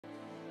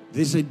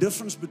There's a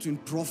difference between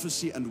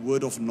prophecy and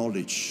word of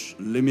knowledge.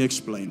 Let me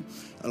explain.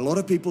 A lot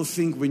of people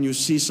think when you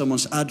see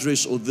someone's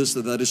address or this,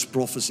 that is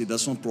prophecy.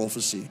 That's not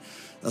prophecy.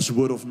 That's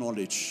word of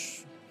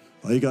knowledge.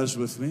 Are you guys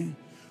with me?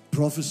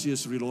 Prophecy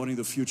is regarding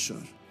the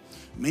future.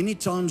 Many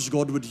times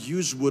God would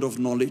use word of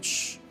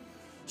knowledge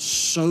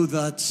so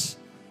that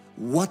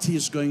what He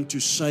is going to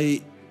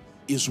say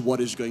is what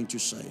He's going to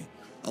say.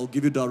 I'll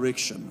give you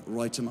direction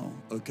right now,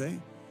 okay?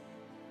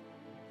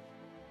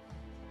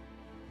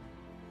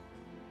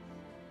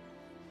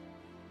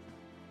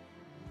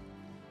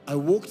 I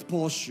walked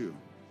past you,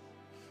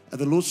 and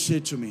the Lord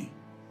said to me,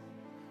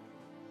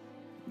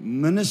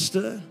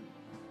 minister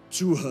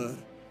to her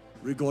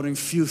regarding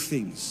few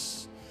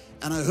things.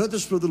 And I heard the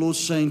Spirit of the Lord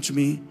saying to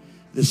me,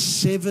 the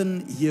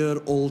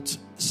 7-year-old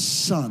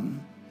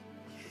son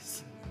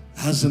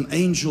has an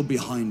angel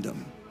behind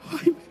him.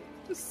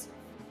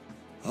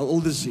 How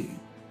old is he?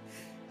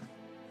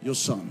 Your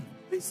son?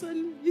 My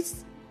son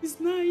is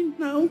 9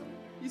 now.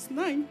 He's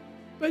 9.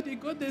 But he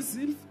got the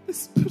zeal for the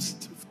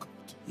Spirit of God.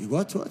 You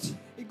got what?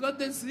 He got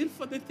the zeal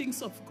for the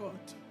things of God.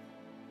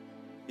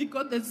 He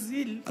got the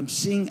zeal. I'm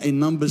seeing a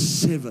number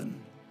 7.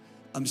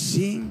 I'm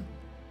seeing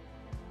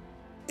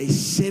a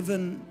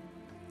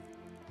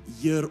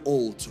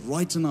 7-year-old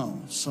right now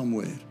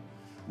somewhere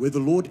where the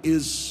Lord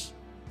is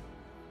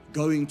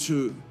going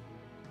to,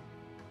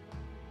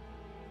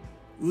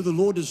 who the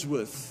Lord is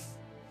with.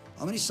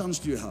 How many sons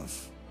do you have?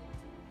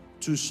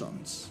 2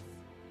 sons.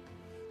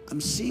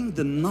 I'm seeing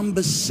the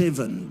number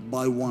 7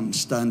 by 1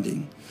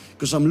 standing.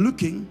 Because I'm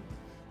looking,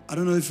 I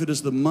don't know if it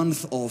is the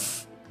month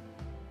of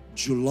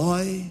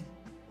July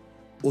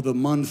or the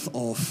month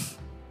of...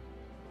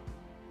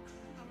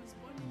 I was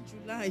born in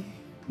July.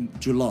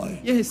 July.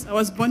 Yes, I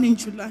was born in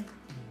July.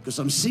 Because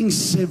I'm seeing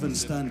 7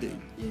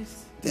 standing.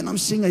 Yes. Then I'm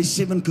seeing a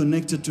 7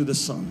 connected to the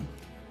sun.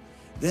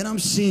 Then I'm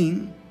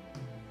seeing...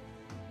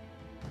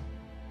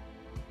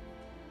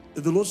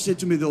 The Lord said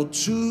to me, there are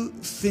 2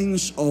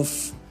 things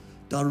of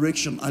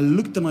direction. I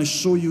looked and I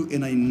saw you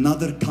in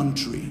another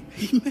country.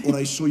 Amen. Or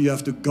I saw you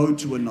have to go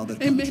to another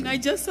country. Amen. I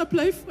just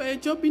applied for a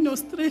job in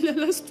Australia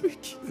last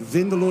week.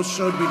 Then the Lord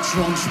showed me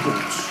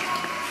transport.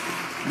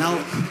 Now,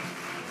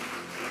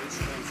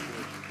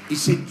 He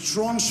said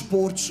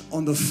transport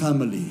on the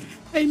family.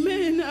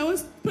 Amen. I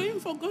was praying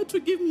for God to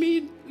give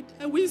me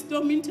a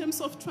wisdom in terms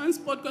of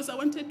transport because I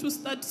wanted to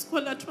start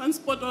Scholar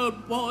Transport or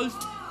Bolt.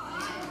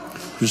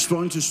 You're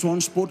trying to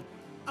transport?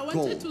 I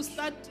wanted to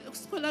start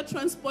Scholar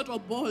Transport or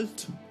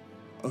Bolt.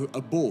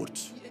 A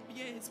boat?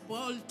 Yes,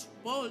 Bolt.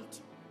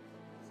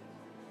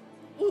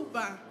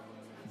 Uber.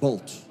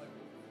 Bolt.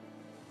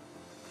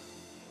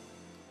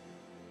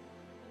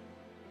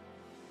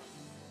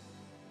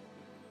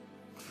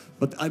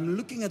 But I'm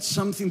looking at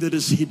something that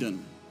is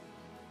hidden.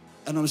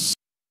 And I'm seeing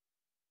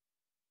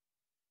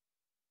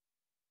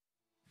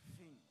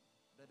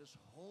that is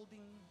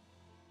holding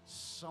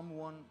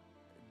someone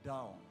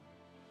down.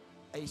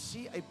 I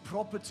see a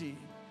property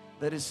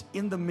that is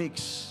in the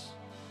mix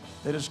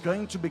that is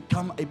going to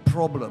become a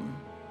problem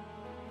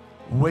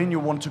when you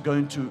want to go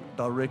into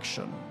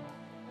direction.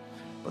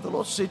 But the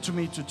Lord said to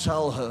me to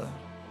tell her,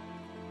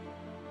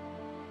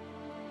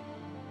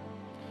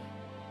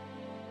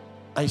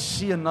 I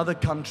see another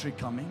country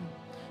coming.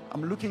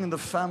 I'm looking in the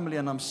family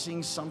and I'm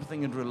seeing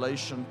something in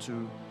relation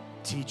to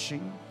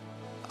teaching.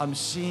 I'm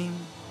seeing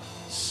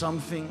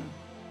something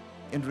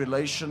in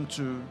relation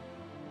to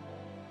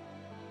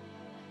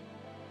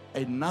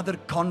another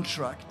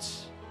contract,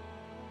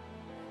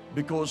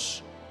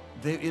 because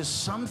there is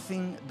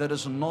something that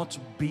has not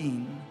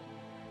been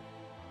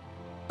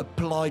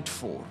applied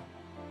for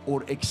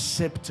or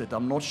accepted.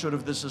 I'm not sure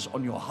if this is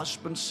on your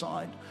husband's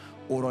side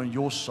or on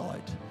your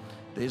side.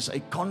 There's a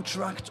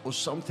contract or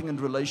something in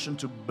relation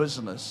to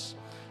business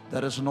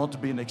that has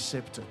not been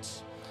accepted.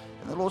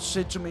 And the Lord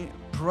said to me,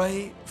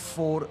 pray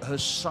for her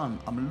son.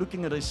 I'm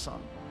looking at her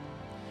son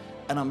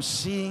and I'm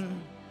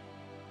seeing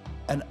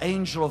an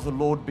angel of the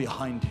Lord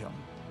behind him.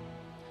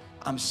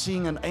 I'm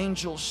seeing an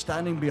angel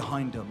standing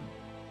behind him.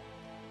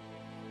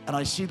 And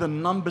I see the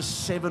number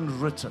 7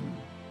 written,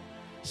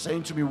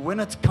 saying to me, when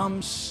it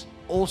comes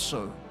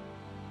also,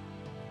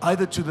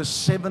 either to the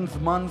 7th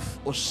month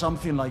or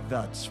something like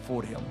that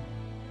for him,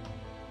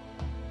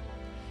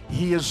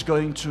 he is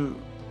going to,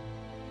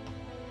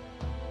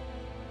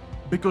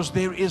 because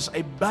there is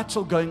a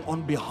battle going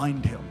on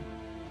behind him.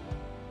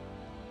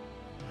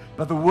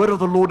 But the word of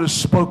the Lord is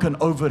spoken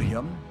over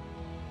him.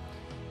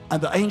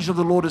 And the angel of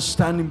the Lord is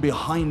standing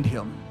behind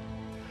him.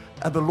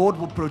 And the Lord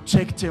will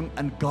protect him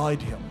and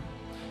guide him.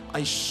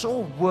 I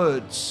saw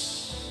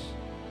words.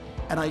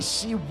 And I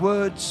see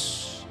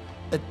words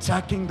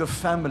attacking the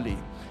family,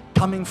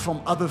 coming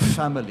from other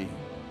family.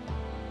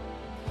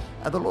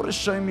 And the Lord is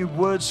showing me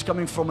words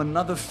coming from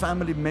another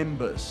family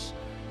members,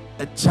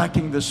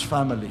 attacking this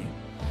family.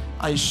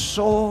 I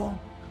saw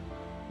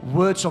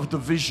words of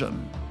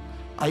division.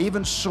 I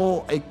even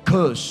saw a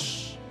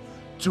curse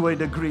to a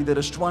degree that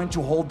is trying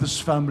to hold this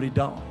family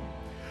down.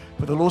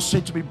 But the Lord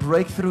said to me,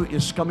 breakthrough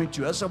is coming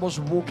to you. As I was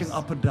walking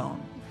up and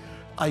down,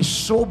 I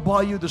saw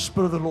by you the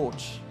Spirit of the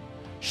Lord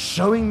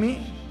showing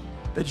me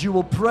that you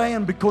will pray,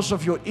 and because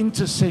of your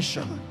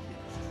intercession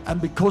and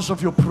because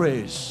of your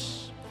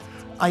prayers,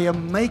 I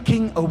am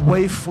making a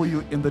way for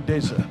you in the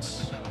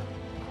desert.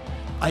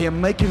 I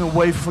am making a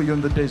way for you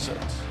in the desert.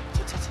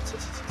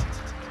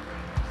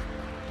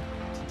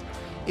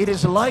 It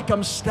is like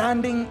I'm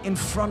standing in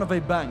front of a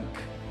bank.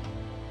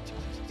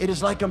 It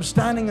is like I'm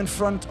standing in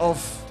front of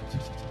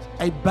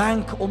a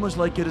bank, almost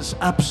like it is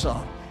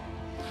ABSA.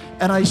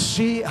 And I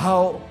see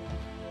how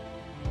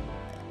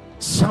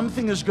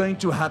something is going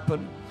to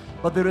happen,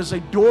 but there is a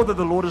door that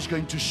the Lord is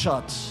going to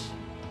shut.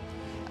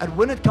 And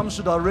when it comes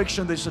to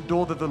direction, there's a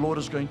door that the Lord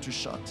is going to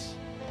shut.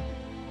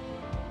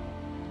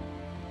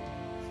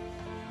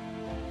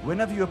 When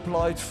have you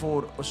applied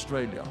for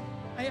Australia?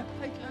 I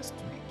applied last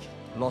week.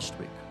 Last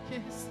week.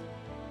 Yes.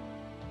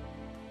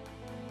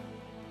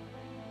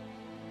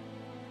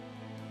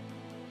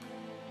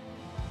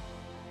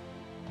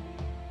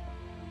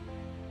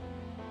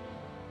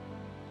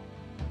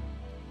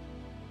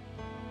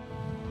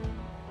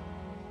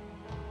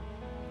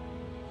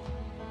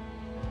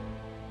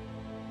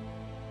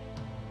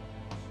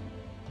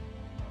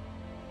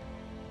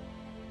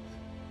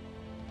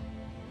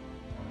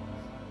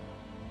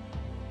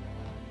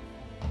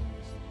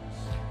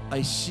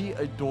 I see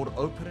a door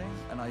opening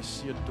and I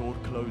see a door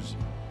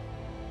closing.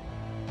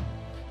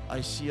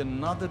 I see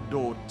another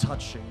door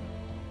touching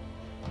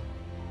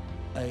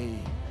a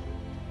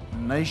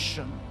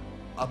nation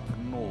up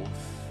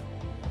north,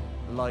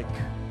 like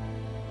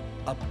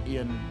up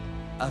in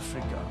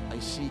Africa. I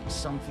see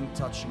something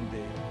touching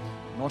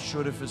there. Not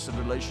sure if it's in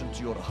relation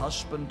to your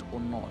husband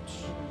or not.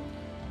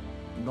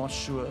 Not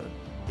sure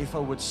if I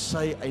would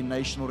say a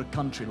nation or a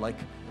country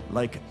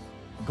like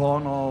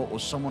Ghana or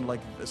something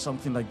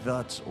like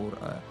that, or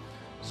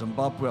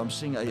Zimbabwe. I'm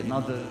seeing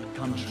another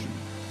country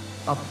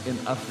up in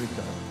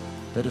Africa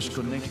that is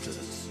connected,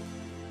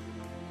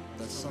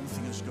 that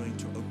something is going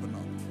to open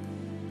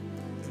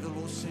up. And the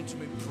Lord said to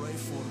me, pray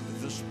for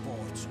this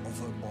part of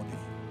her body,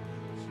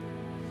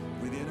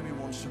 where the enemy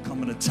wants to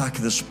come and attack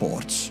this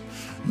part.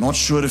 Not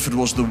sure if it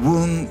was the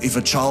womb, if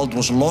a child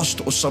was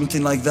lost or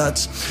something like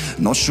that.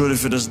 Not sure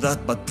if it is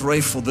that, but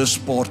pray for this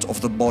part of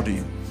the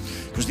body.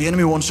 Because the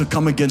enemy wants to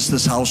come against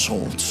this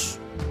household.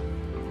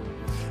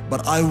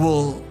 But I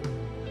will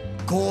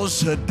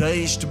cause her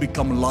days to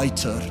become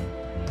lighter.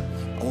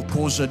 I will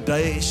cause her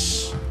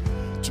days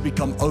to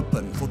become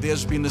open. For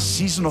there's been a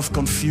season of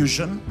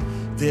confusion.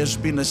 There's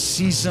been a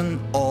season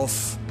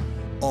of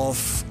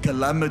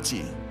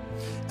calamity.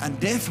 And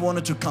death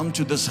wanted to come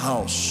to this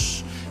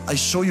house. I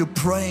saw you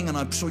praying, and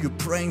I saw you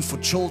praying for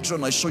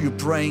children. I saw you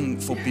praying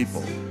for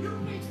people.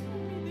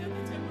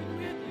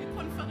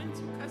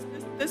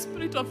 The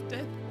spirit of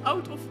death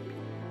out of me.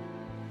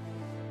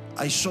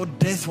 I saw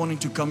death wanting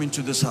to come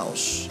into this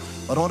house,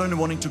 but not only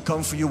wanting to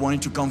come for you, wanting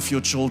to come for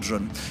your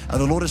children.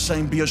 And the Lord is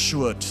saying, be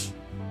assured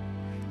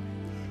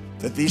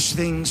that these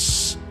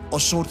things are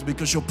sorted,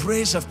 because your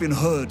prayers have been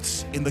heard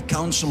in the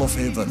council of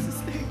heaven.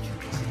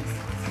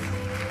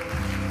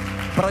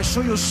 But I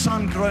saw your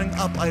son growing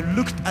up. I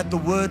looked at the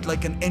word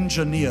like an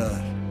engineer,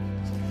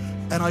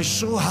 and I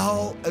saw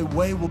how a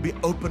way will be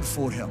opened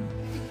for him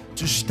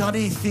to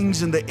study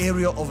things in the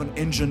area of an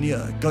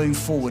engineer going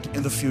forward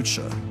in the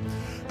future.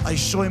 I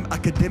saw him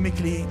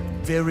academically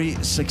very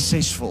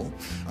successful.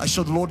 I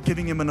saw the Lord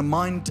giving him a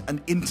mind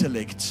and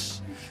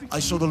intellect. I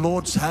saw the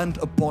Lord's hand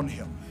upon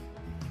him.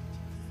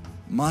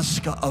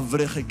 Maska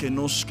avreke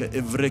kenoske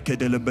evreke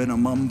delebena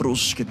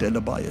mambroske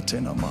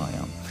delebayetena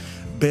maya.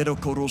 Bero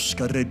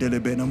koroska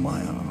redelebena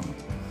maya.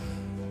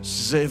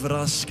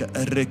 Zevraska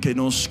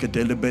erekenoske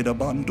delebena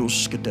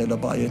bandoske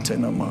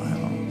delebayetena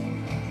maya.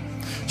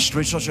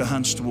 Stretch out your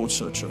hands towards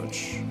her,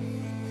 church.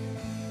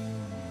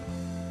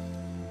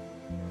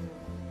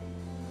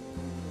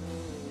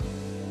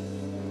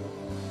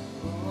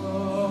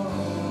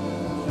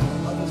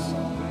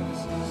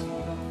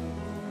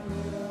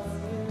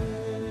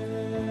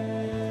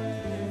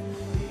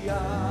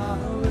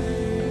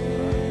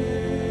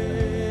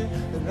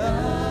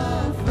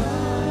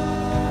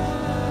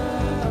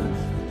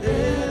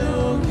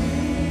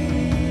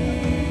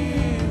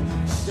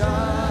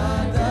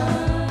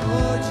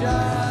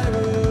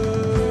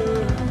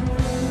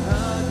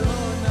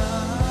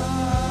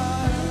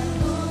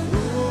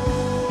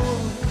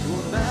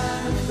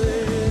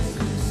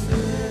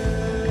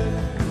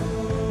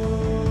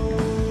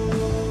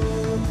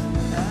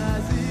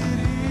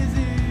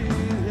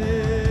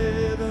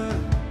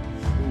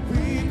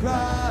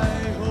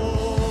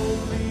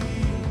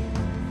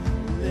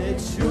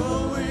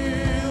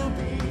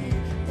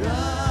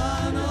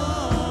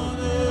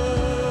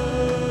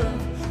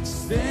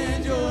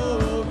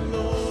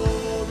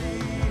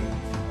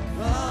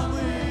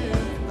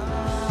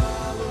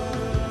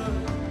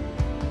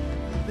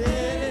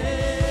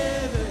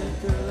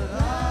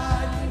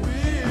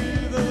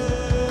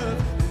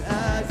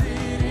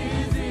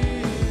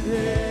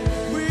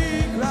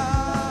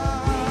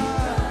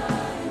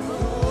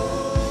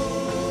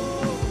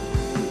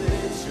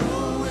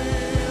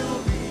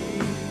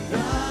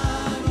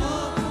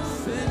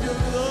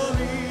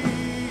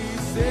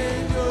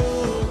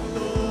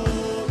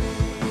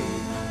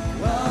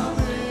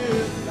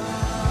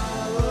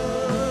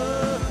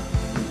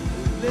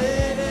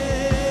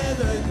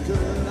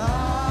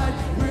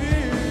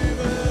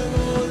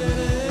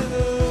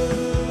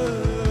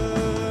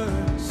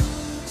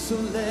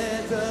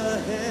 let the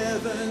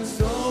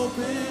heavens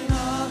open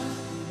up,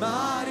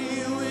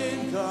 mighty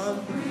wind come.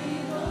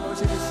 I want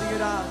you to sing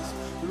it out.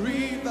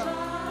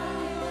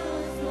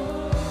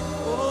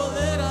 Oh,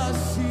 let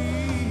us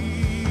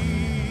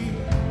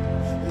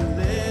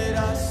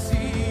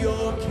see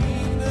your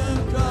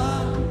kingdom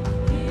come.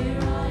 Here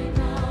right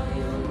now,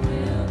 your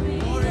will be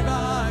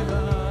done.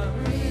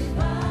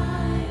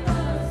 Revive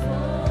us,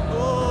 Lord.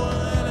 Oh,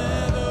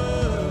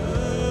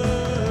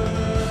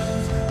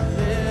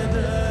 let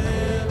the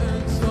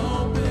heavens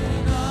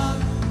open up,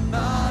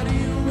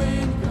 mighty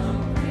wind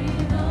come.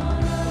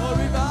 Oh,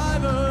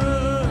 revive us.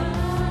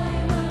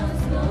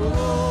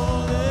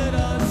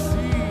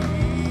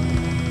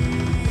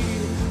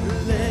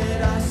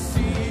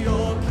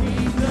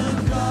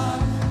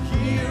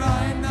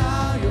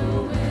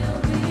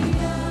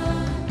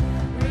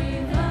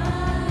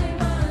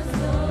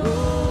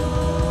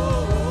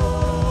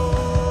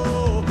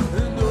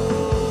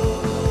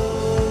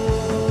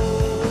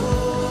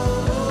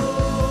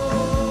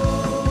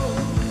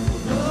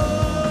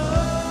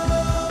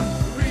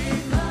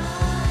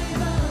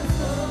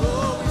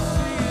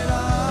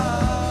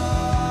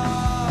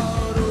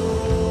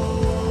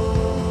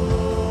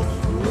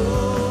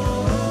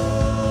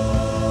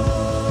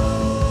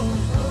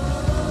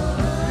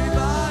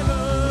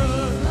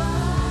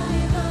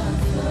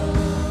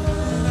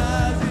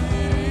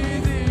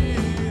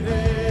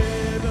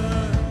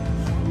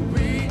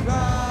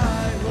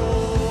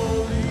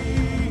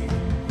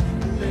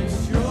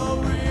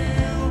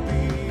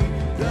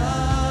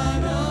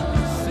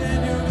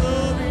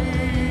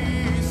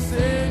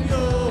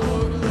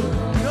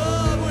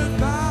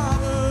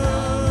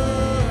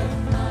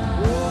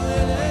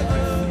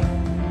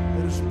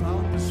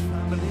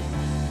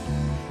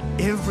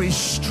 Every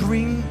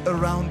string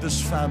around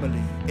this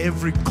family,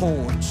 every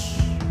cord,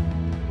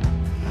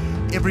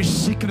 every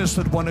sickness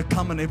that want to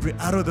come and every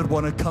arrow that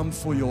want to come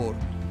for your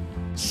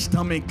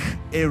stomach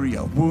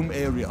area, womb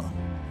area,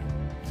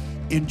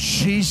 in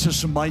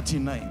Jesus' mighty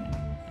name,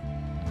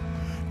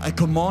 I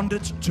command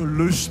it to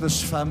loose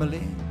this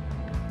family,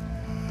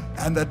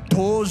 and that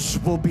doors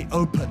will be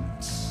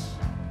opened.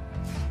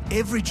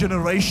 Every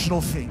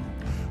generational thing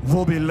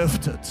will be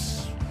lifted.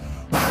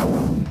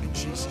 In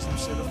Jesus' name,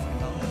 set her free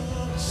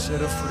now.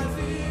 Set her free.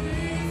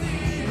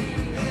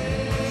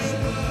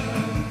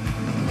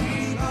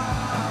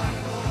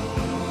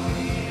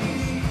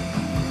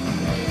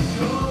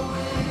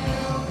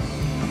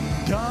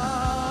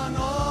 Done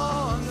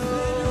on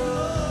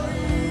earth,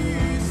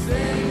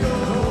 send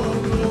your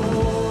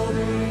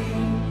glory,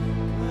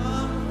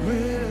 come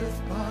with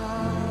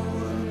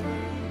power.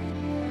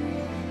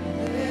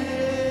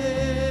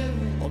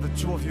 Are the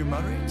two of you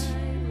married?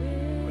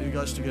 Are you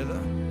guys together?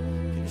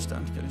 Can you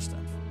stand? Can you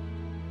stand?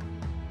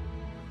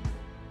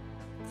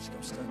 Let's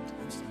go stand.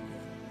 Go stand here.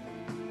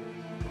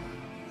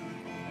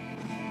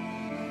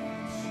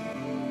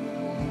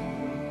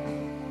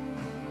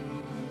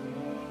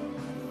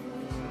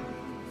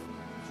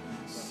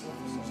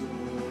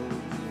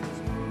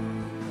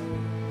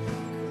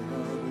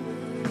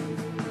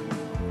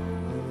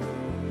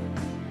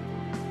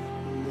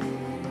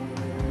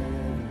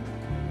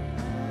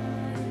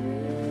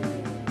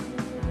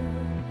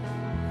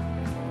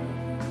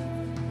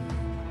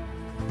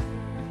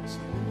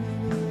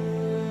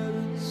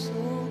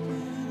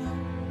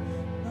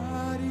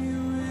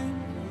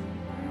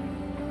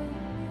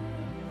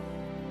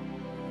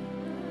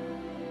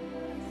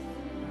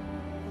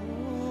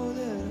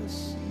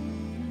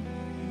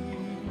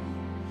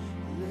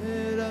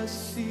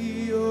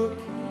 See your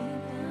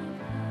kingdom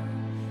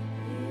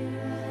here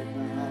and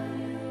now,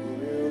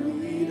 will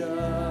be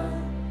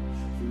done.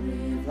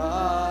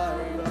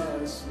 Revive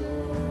us,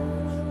 Lord.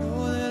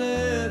 Oh,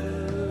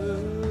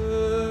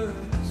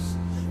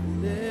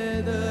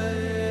 let the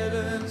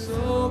heavens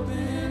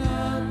open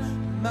up,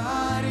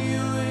 mighty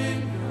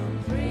wind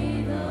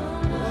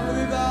come. Oh,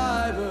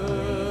 revive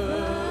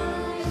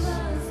us.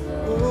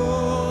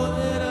 Oh,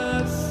 let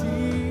us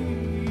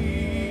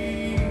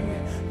see.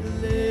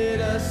 Let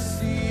us see.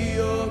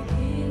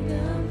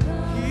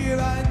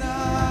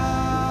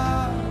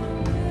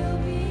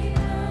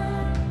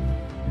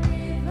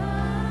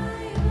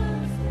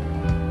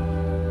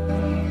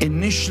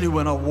 Initially,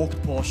 when I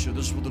walked past you,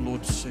 this is what the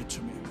Lord said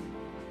to me.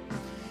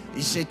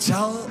 He said,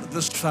 tell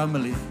this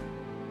family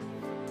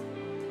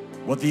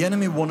what the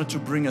enemy wanted to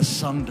bring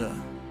asunder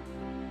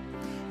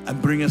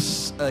and bring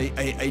us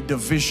a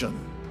division.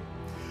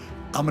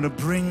 I'm going to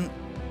bring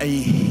a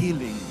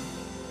healing,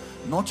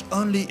 not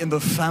only in the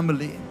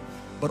family,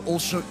 but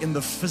also in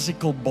the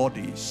physical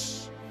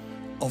bodies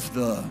of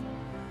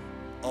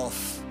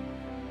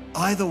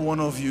either one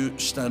of you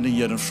standing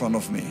here in front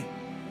of me.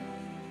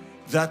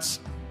 That's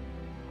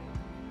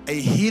a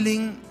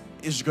healing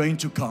is going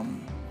to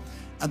come.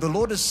 And the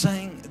Lord is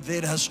saying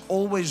there has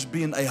always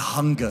been a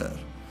hunger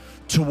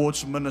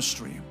towards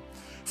ministry.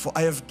 For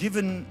I have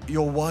given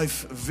your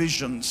wife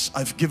visions.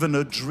 I've given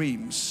her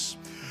dreams.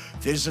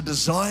 There's a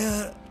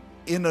desire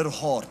in her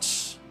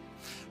heart.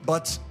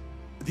 But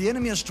the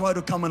enemy has tried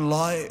to come and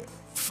lie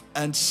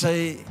and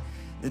say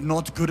they're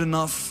not good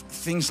enough.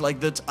 things like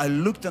that. I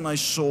looked and I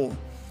saw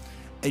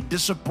a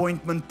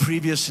disappointment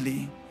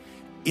previously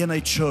in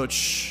a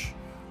church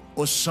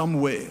or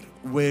somewhere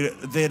where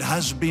there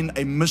has been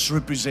a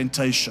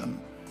misrepresentation.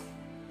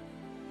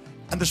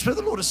 And the Spirit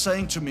of the Lord is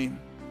saying to me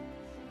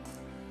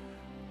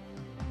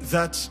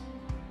that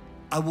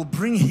I will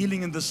bring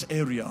healing in this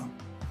area,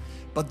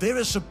 but there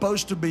is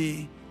supposed to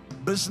be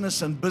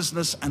business and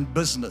business and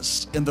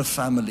business in the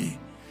family.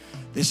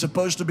 There's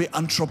supposed to be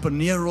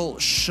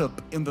entrepreneurship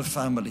in the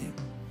family.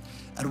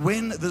 And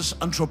when this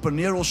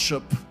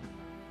entrepreneurship,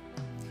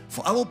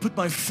 for I will put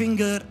my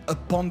finger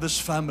upon this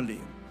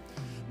family,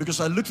 because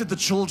I looked at the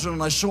children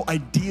and I saw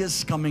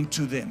ideas coming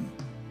to them.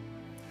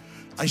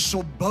 I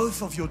saw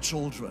both of your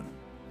children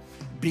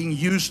being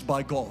used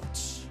by God.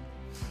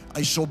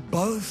 I saw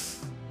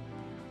both.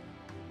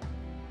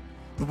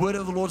 The word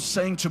of the Lord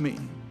saying to me,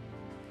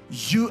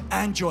 you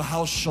and your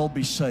house shall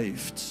be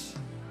saved.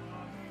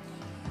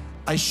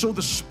 I saw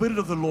the Spirit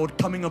of the Lord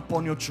coming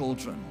upon your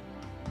children.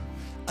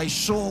 I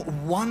saw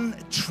one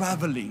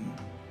traveling.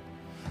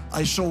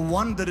 I saw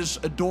one that is,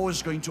 a door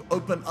is going to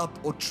open up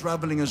or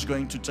traveling is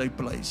going to take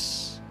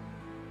place.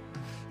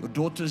 Your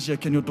daughter is here.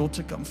 Can your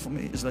daughter come for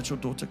me? Is that your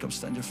daughter? Come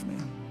stand here for me.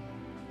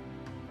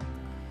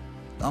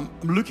 I'm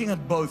looking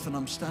at both and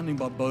I'm standing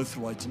by both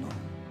right now.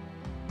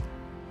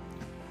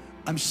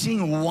 I'm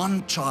seeing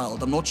one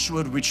child. I'm not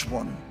sure which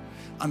one.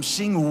 I'm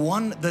seeing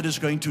one that is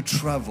going to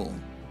travel.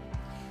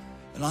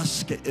 Where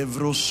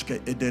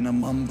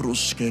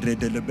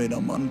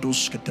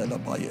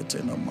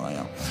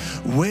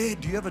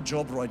do you have a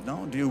job right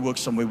now? Do you work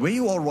somewhere? Where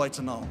you are right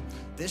now,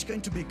 there's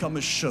going to become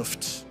a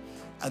shift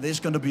and there's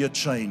going to be a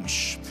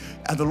change.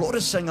 And the Lord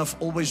is saying, I've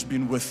always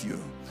been with you.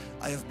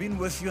 I have been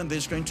with you, and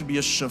there's going to be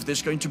a shift,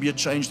 there's going to be a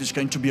change, there's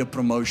going to be a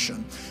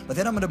promotion. But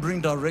then I'm going to bring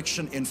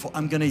direction in, for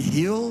I'm going to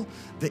heal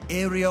the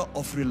area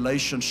of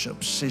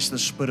relationships, says the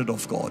Spirit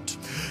of God.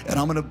 And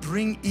I'm going to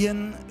bring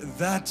in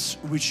that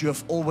which you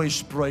have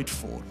always prayed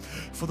for.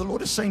 For the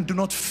Lord is saying, do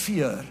not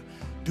fear.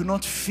 Do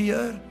not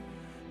fear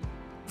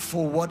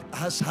for what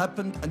has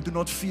happened, and do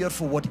not fear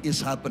for what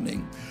is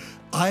happening.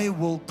 I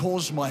will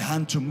cause my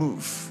hand to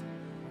move.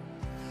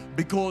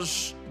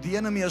 Because the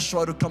enemy has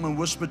tried to come and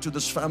whisper to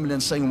this family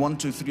and saying 1,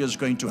 2, 3 is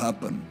going to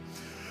happen.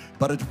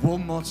 But it will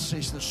not,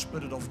 says the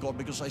Spirit of God,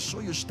 because I saw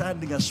you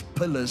standing as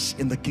pillars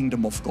in the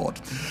kingdom of God.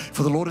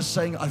 For the Lord is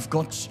saying, I've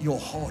got your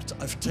heart.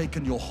 I've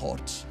taken your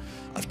heart.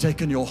 I've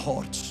taken your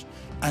heart.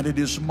 And it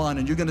is mine.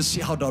 And you're going to see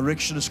how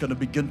direction is going to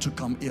begin to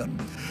come in.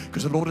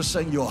 Because the Lord is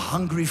saying you're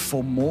hungry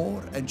for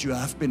more, and you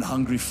have been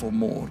hungry for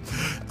more.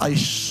 I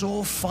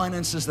saw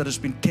finances that has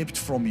been kept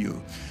from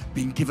you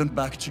being given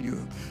back to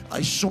you.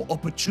 I saw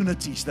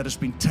opportunities that has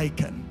been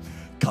taken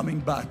coming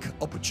back.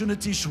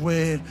 Opportunities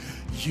where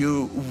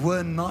you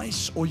were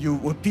nice, or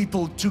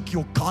people took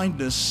your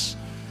kindness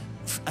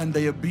and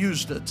they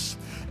abused it.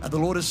 And the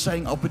Lord is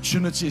saying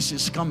opportunities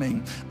is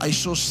coming. I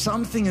saw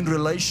something in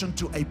relation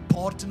to a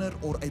partner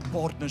or a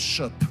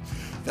partnership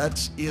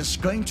that is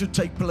going to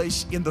take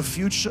place in the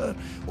future,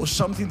 or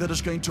something that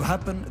is going to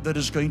happen that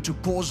is going to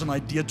cause an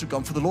idea to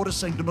come. For the Lord is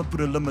saying, do not put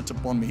a limit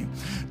upon me.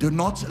 Do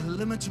not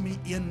limit me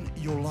in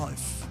your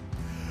life,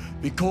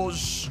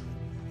 because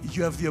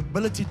you have the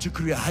ability to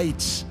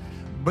create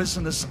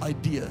business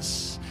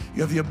ideas.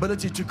 You have the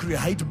ability to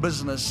create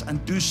business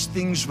and do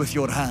things with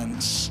your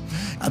hands.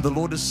 And the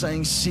Lord is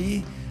saying,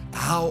 see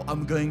how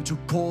I'm going to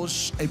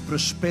cause a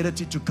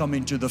prosperity to come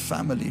into the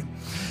family.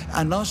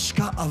 I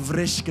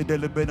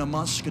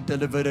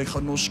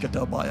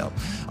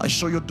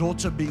saw your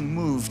daughter being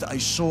moved. I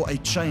saw a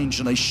change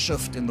and a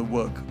shift in the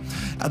work.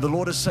 And the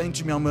Lord is saying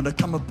to me, I'm going to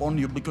come upon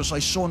you, because I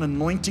saw an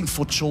anointing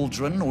for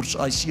children, or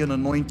I see an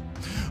anointing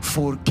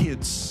for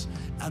kids.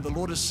 And the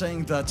Lord is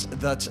saying that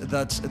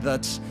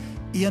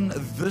in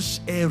this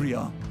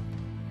area,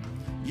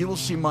 you will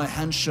see my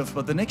hand shift.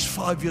 But the next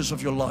 5 years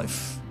of your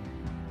life,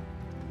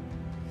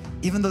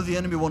 even though the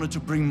enemy wanted to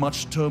bring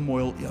much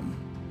turmoil in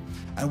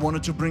and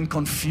wanted to bring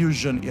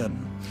confusion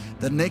in,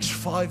 the next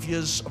 5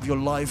 years of your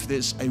life,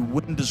 there's a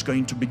wind is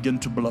going to begin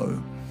to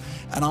blow.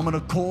 And I'm going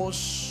to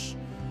cause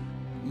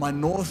my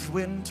north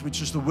wind,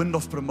 which is the wind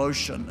of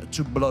promotion,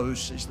 to blow,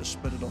 says the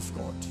Spirit of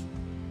God.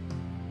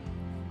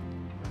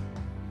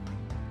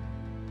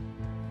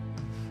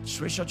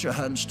 Stretch out your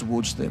hands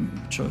towards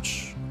them,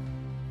 church.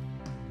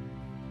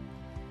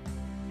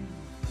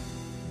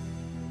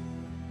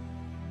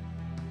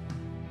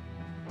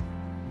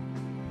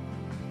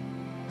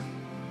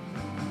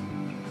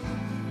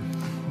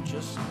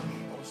 Just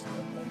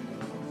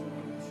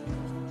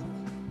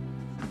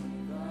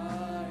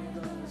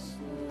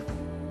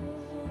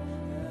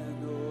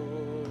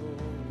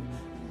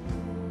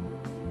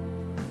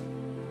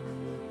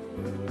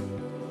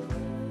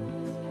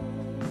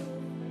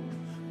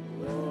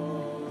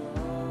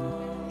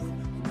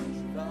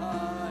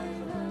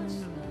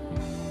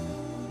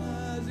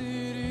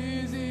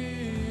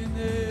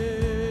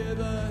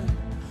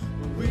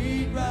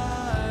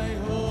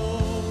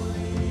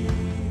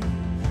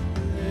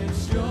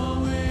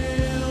Your way.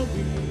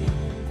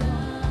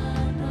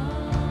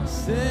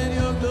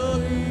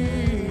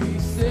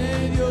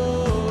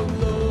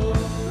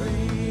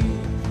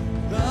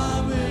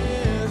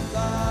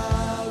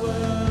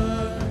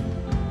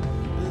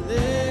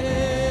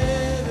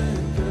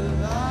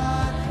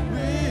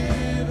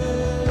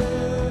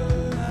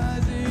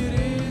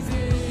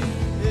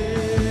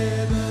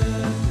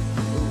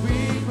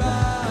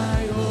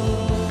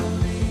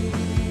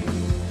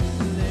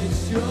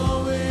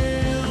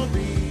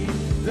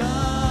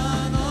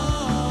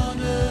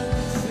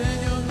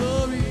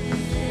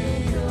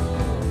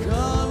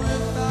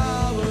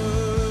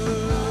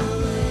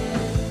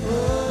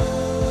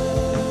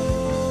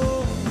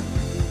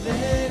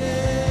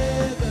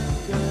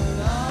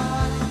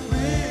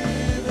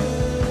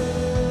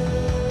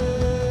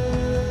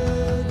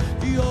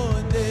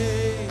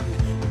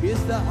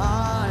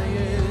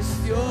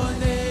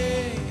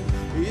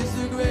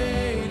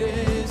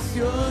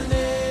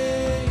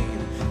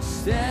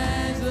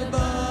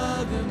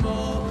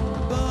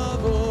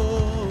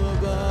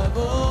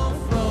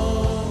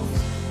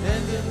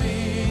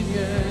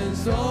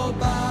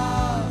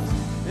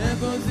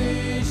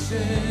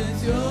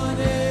 positions. Your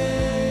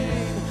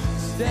name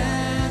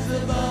stands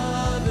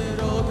above it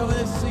all. Come on,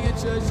 let's sing it,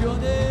 church. Your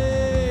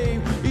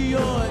name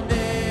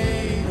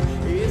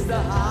is the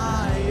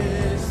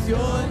highest.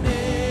 Your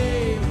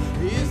name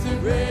is the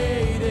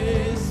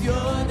greatest.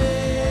 Your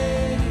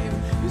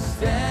name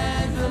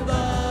stands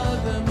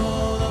above them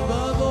all,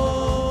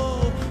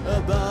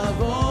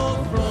 above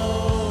all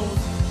thrones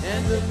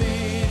and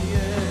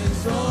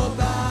dominions, all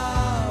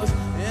powers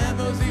and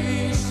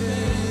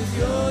positions.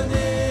 Your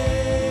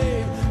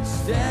name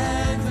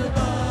stands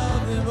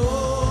above them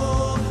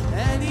all,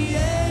 and the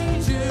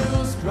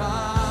angels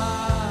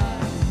cry,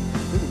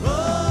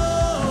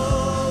 holy,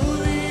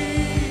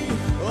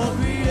 all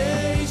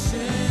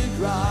creation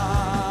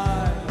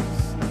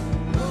cries,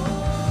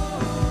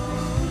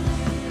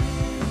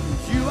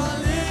 you are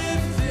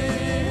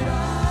lifted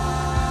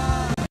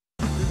high,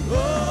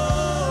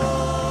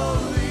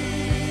 holy,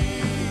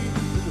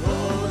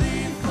 holy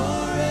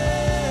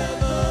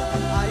forever.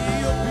 I hear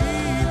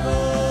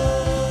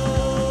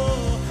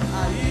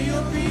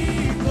your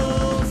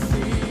people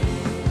sing,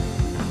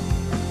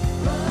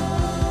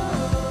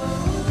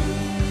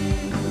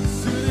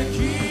 to the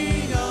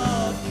King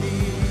of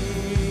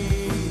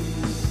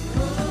Kings.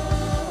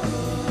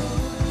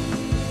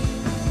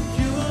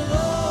 You will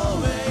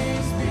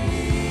always be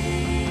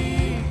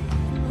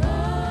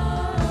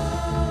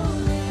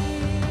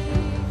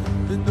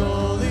and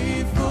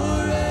holy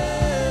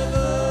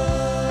forever.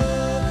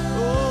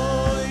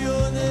 Oh,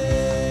 your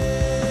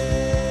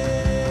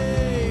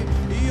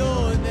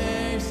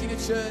name, sing it,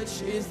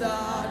 church, is the,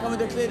 come and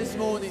declare this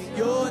morning,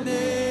 your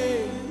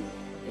name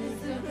is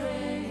the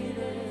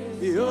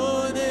greatest.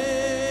 Your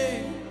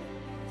name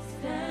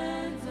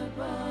stands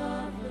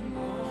above them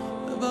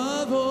all,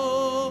 above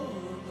all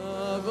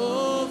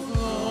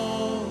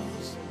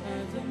thrones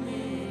and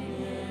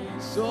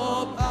dominions,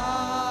 all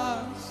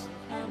powers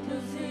and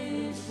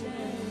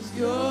positions.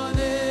 Your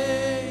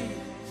name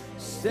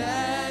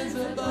stands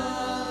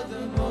above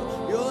them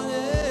all. Your name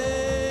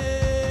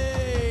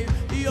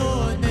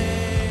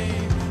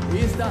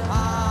is the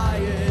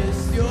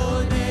highest.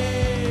 Your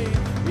name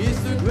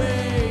is the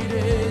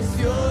greatest.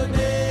 Your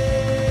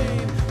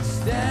name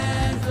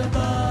stands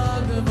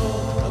above them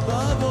all,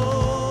 above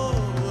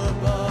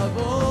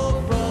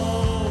all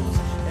thrones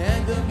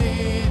and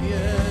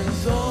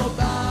dominions, all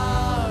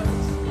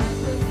powers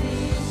and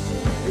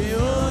positions.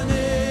 Your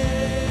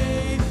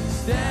name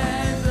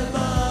stands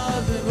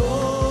above them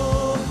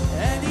all,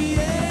 and the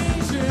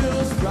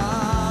angels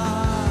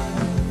cry,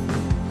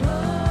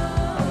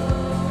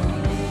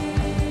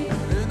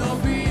 and all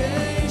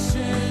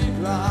creation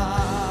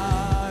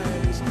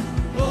cries,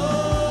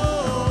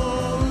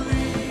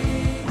 holy,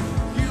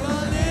 you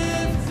are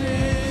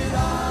lifted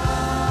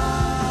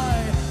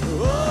high,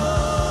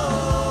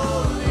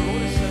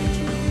 holy.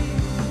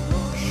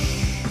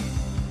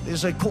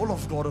 There's a call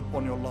of God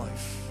upon your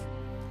life.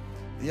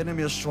 The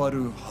enemy has tried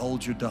to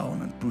hold you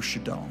down and push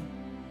you down.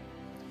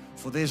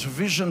 For there's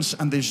visions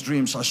and there's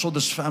dreams. I saw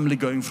this family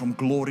going from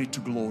glory to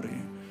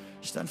glory.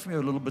 Stand for me a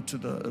little bit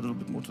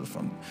more to the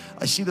front.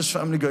 I see this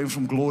family going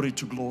from glory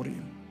to glory.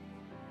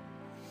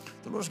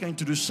 The Lord is going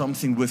to do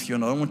something with you,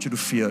 and I don't want you to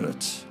fear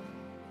it.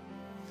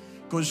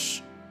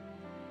 Because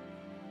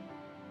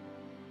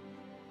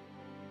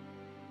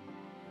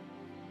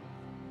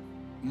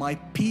my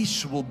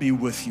peace will be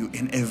with you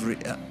in every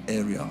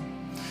area.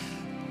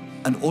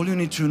 And all you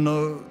need to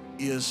know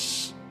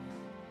is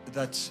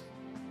that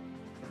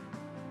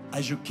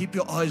as you keep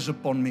your eyes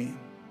upon me,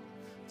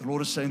 the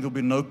Lord is saying there'll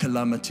be no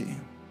calamity.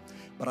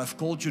 But I've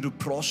called you to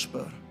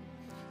prosper.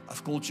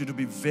 I've called you to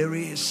be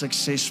very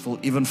successful,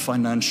 even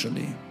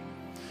financially.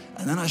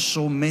 And then I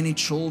saw many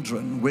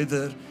children,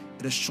 whether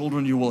it is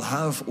children you will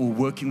have or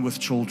working with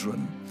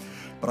children.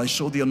 But I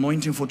saw the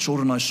anointing for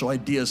children. I saw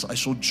ideas. I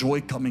saw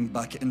joy coming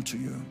back into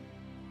you.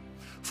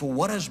 For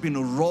what has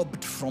been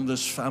robbed from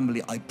this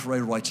family, I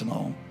pray right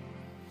now.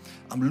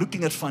 I'm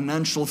looking at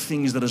financial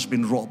things that has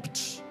been robbed.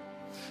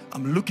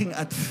 I'm looking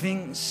at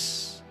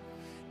things,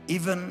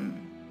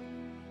 even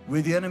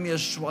where the enemy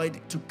has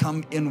tried to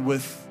come in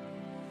with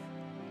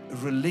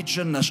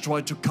religion, has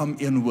tried to come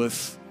in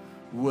with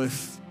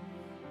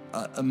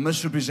a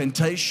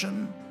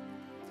misrepresentation.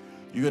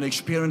 You're going to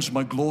experience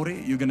my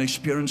glory. You're going to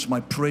experience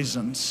my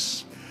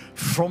presence.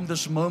 From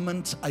this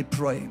moment, I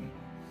pray.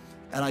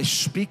 And I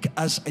speak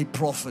as a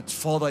prophet.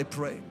 Father, I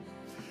pray,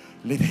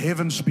 let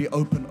heavens be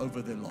open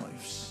over their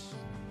lives.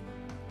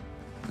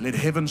 Let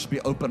heavens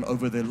be open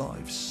over their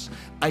lives.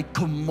 I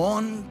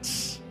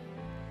command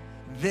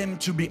them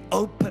to be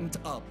opened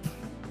up.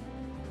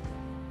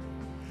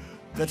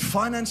 That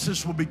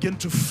finances will begin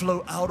to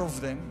flow out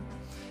of them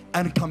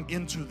and come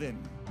into them.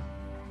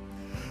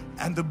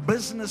 And the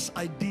business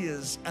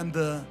ideas and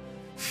the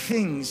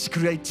things,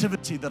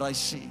 creativity that I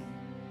see.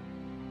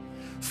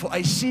 For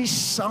I see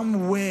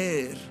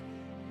somewhere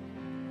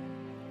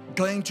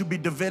going to be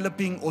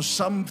developing, or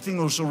something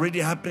was already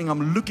happening.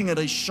 I'm looking at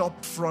a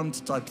shop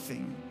front type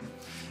thing.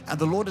 And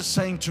the Lord is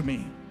saying to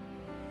me,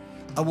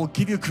 I will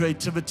give you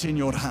creativity in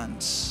your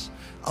hands.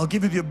 I'll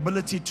give you the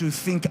ability to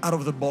think out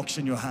of the box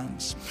in your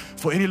hands.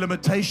 For any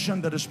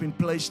limitation that has been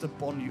placed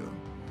upon you,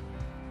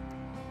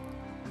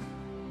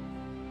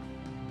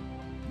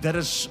 that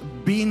has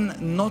been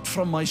not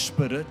from my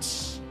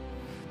spirits,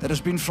 that has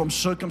been from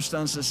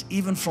circumstances,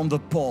 even from the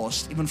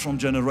past, even from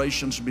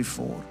generations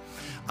before,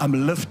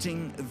 I'm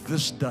lifting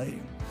this day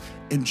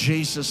in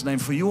Jesus' name.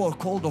 For you are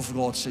called of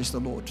God, says the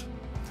Lord.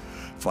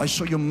 For I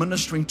saw you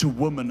ministering to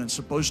women and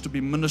supposed to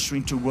be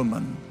ministering to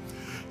women.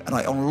 And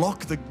I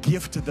unlock the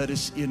gift that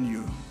is in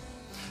you.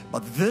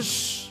 But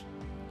this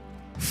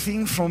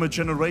thing from a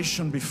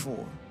generation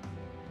before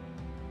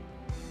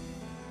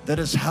that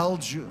has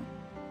held you,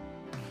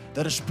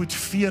 that has put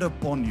fear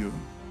upon you,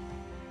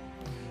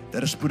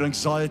 that has put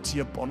anxiety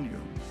upon you,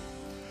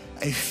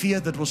 a fear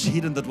that was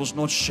hidden, that was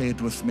not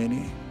shared with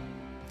many,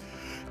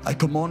 I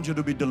command you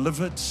to be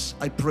delivered.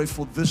 I pray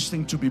for this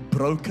thing to be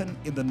broken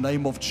in the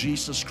name of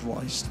Jesus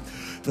Christ.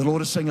 The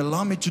Lord is saying,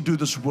 allow me to do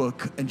this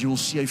work, and you will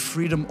see a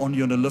freedom on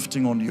you and a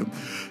lifting on you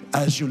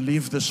as you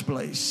leave this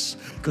place.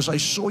 Because I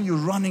saw you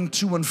running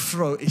to and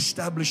fro,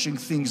 establishing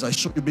things. I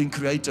saw you being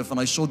creative, and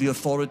I saw the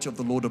authority of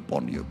the Lord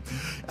upon you.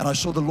 And I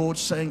saw the Lord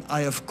saying,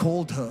 I have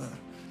called her,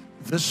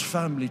 this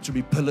family, to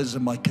be pillars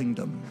in my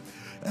kingdom.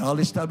 And I'll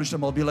establish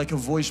them. I'll be like a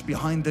voice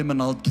behind them,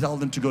 and I'll tell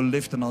them to go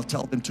left, and I'll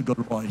tell them to go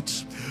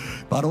right.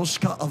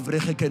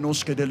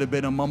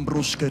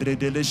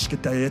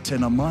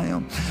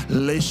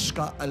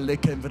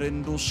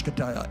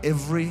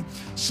 Every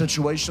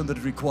situation that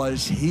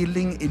requires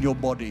healing in your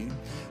body,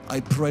 I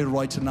pray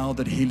right now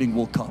that healing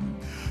will come.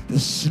 The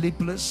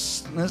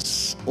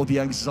sleeplessness or the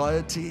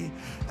anxiety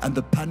and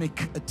the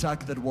panic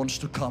attack that wants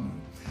to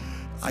come,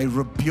 I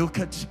rebuke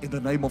it in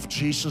the name of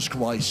Jesus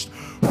Christ.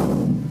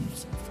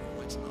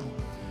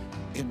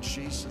 In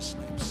Jesus'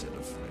 name, set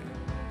her free.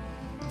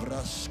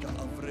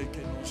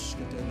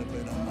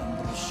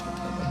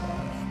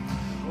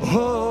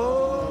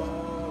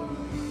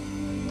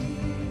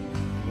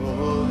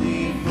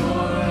 Holy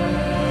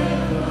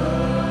forever.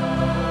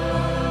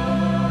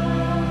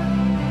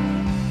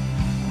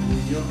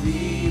 When your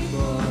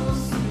people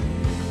sing,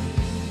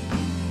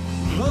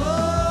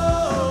 holy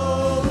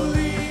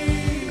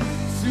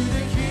to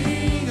the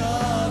King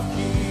of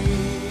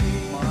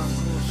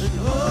Kings. And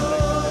holy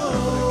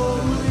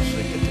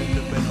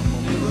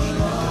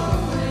will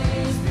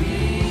always be.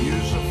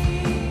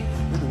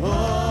 And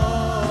holy,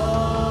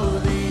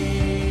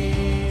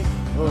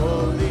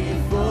 holy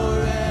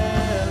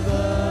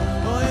forever.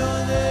 Oh,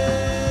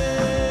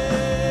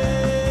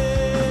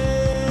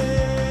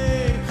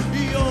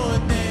 your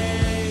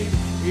name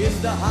is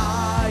the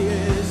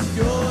highest.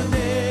 Your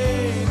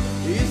name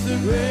is the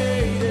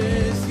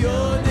greatest.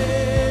 Your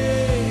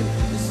name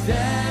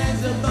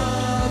stands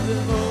above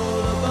them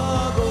all,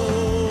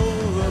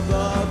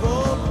 above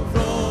all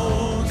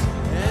thrones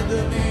and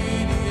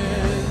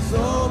dominions,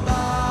 all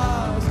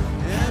powers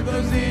and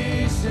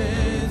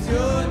positions.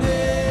 Your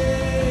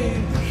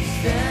name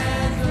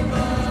stands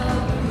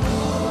above them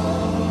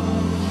all.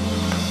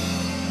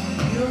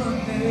 Your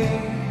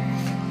name.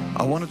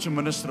 I wanted to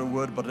minister a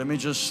word, but let me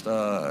just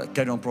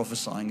carry on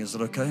prophesying. Is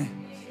it okay?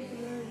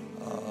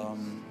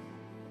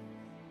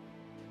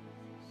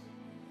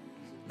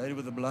 Lady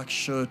with the black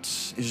shirt,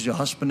 is your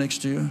husband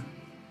next to you?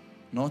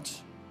 Not?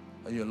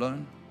 Are you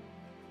alone?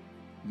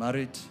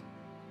 Married?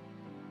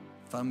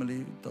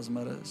 Family? Doesn't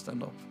matter.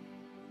 Stand up.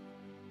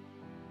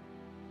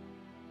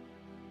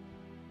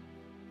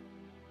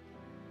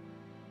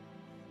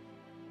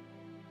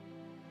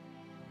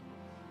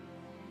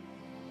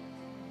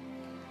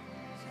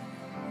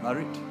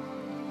 Married?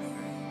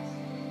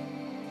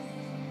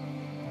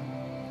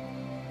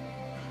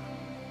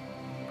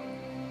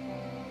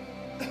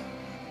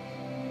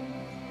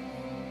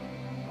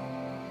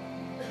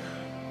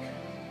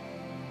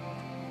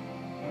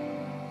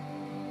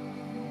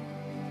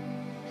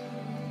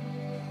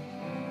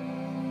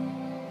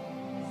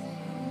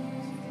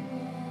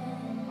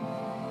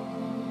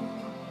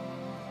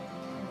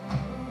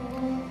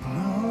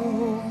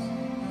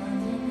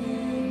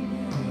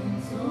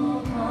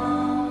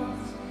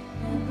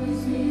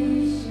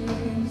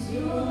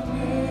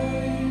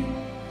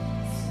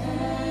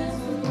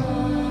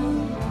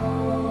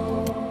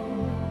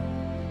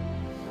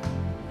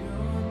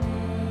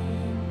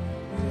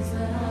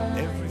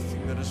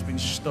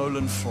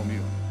 Stolen from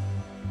you.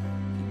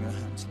 Keep your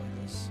hands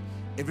like this.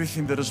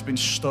 Everything that has been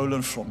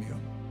stolen from you.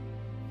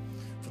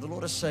 For the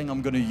Lord is saying,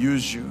 I'm going to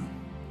use you.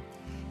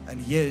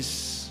 And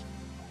yes,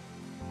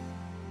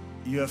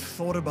 you have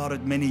thought about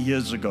it many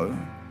years ago.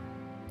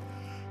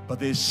 But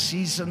there's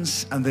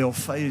seasons and there are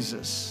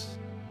phases.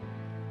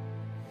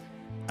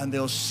 And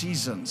there are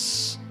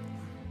seasons.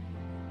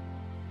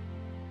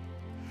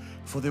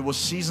 For there were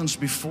seasons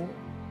before.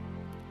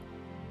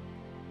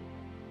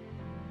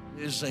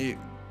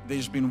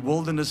 There's been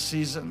wilderness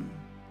season.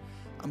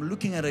 I'm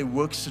looking at a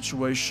work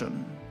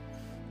situation,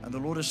 and the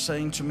Lord is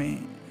saying to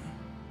me,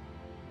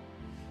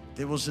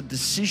 there was a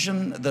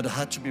decision that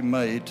had to be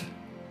made.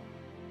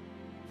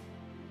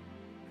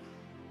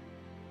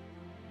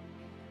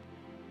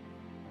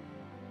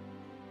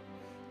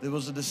 There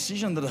was a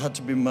decision that had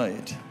to be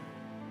made.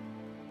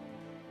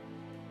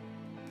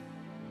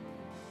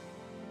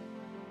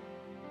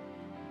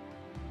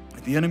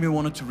 The enemy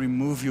wanted to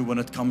remove you when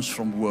it comes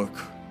from work,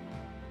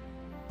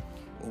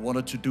 or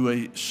wanted to do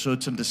a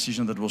certain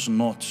decision that was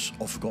not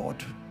of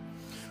God.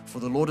 For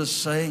the Lord is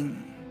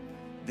saying,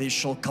 there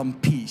shall come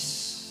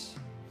peace.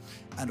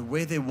 And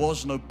where there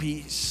was no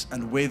peace,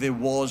 and where there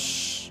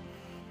was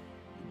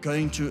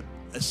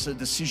a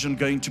decision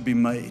going to be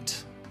made,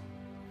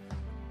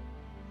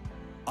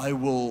 I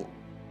will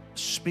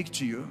speak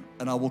to you,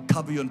 and I will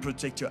cover you and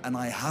protect you, and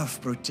I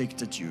have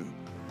protected you,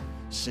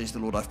 says the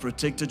Lord. I've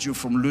protected you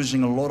from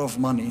losing a lot of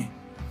money.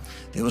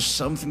 There was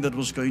something that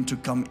was going to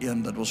come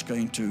in that was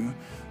going to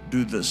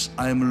do this.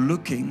 I am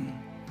looking.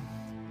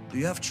 Do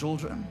you have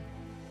children?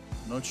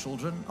 No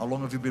children? How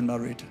long have you been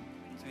married?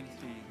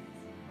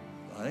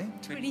 23. Eh?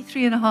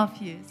 23 and a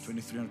half years.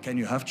 23. Can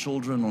you have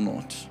children or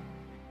not? It's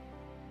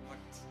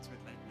a bit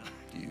late now.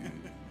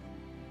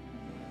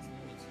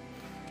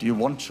 Do you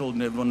want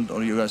children? Everyone, or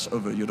are you guys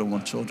over? You don't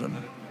want children?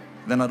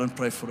 Then I don't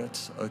pray for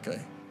it.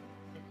 Okay.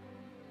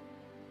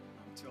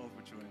 I'm too old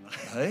for children.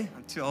 Hey?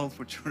 I'm too old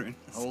for children.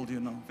 How old are you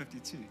now?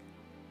 52.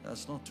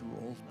 That's not too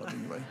old, but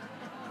anyway.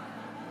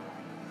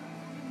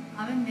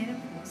 I'm in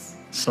menopause.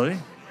 Sorry?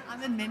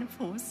 I'm in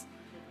menopause.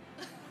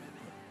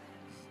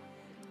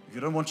 If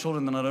you don't want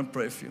children, then I don't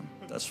pray for you.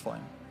 That's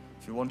fine.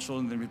 If you want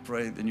children, then we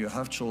pray, then you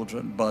have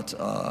children. But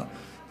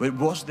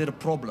was there a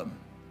problem?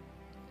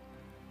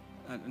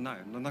 No,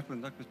 not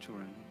with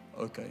children.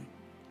 Okay.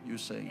 You're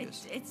saying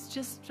yes. It's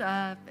just,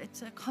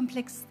 it's a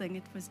complex thing.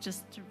 It was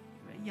just,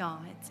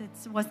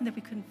 it wasn't that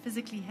we couldn't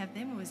physically have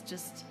them. It was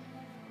just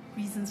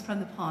reasons from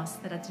the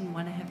past that I didn't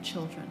want to have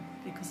children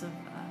because of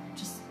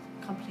just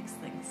complex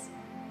things.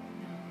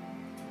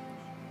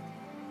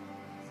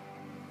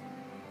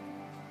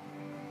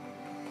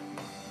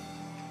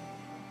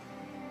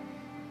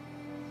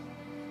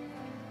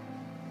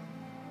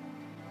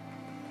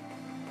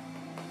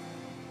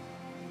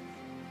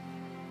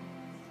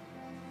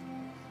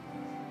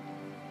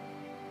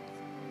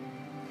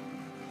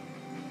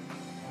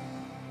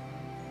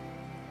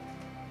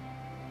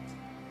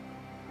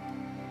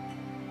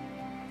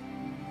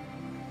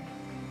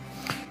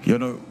 You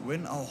know,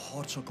 when our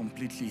hearts are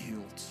completely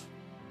healed,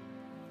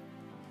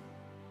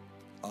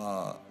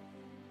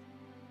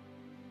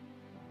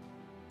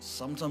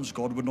 sometimes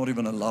God would not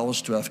even allow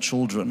us to have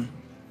children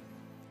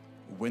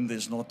when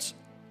there's not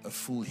a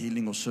full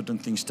healing or certain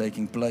things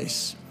taking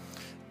place.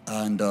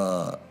 And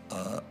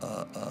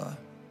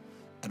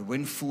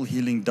when full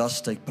healing does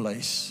take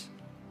place,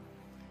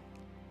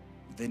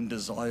 then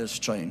desires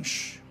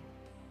change.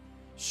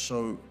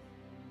 So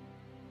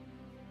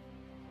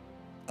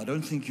I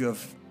don't think you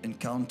have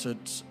encountered.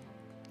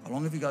 How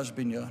long have you guys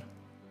been here?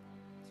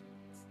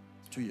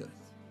 2 years.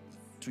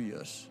 2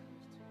 years.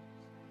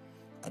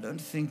 I don't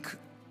think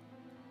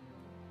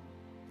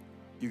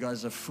you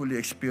guys have fully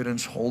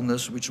experienced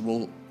wholeness, which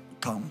will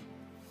come.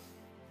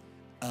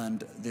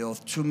 And there are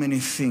too many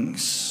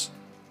things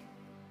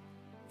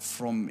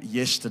from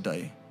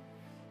yesterday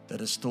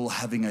that are still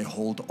having a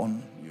hold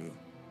on you.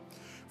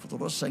 For the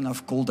Lord is saying,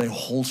 I've called a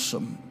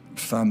wholesome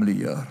family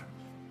here.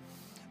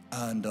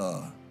 And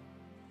I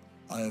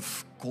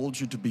have called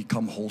you to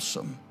become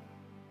wholesome.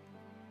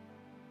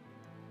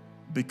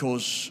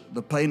 Because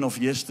the pain of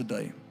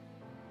yesterday,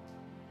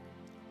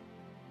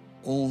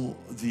 all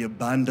the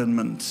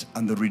abandonment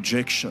and the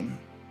rejection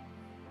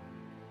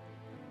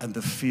and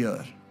the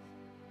fear.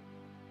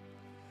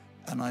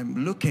 And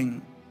I'm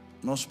looking,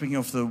 not speaking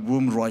of the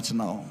womb right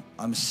now,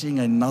 I'm seeing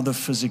another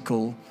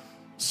physical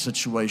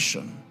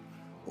situation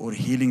or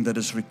healing that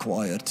is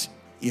required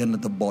in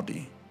the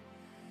body.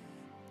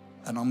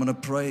 And I'm going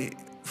to pray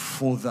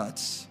for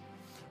that,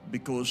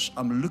 because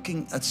I'm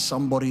looking at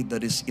somebody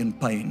that is in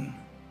pain,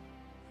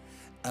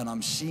 and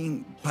I'm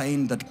seeing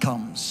pain that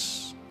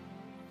comes.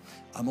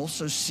 I'm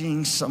also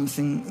seeing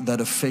something that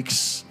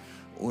affects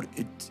where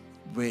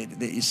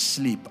there is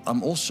sleep.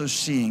 I'm also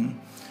seeing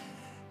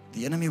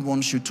the enemy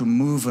wants you to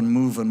move and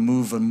move and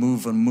move and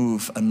move and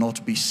move and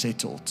not be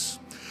settled.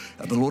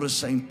 And the Lord is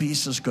saying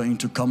peace is going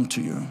to come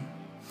to you.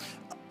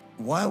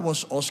 Why I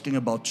was asking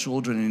about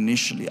children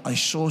initially, I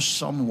saw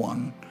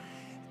someone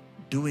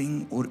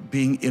doing or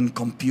being in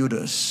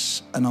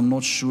computers, and I'm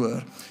not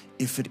sure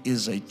if it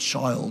is a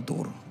child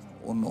or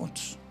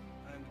not.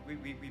 We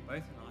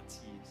both in IT.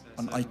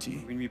 On IT.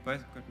 When we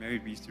both got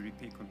married, we used to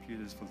repair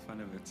computers for the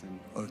fun of it. And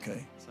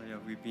okay. So yeah,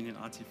 we've been in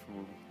IT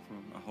for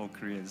our whole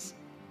careers.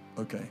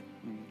 Okay.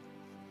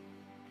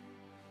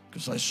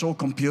 Because I saw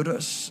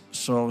computers,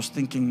 so I was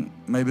thinking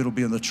maybe it'll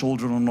be in the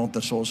children or not.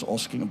 That's why I was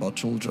asking about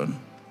children.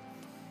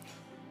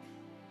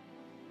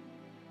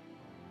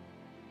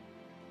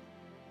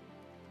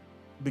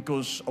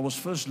 Because I was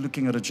first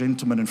looking at a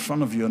gentleman in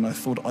front of you, and I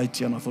thought IT,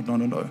 and I thought,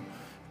 no,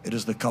 it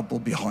is the couple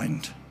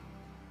behind.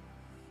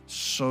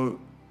 So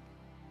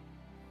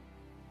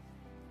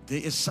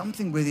there is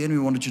something where the enemy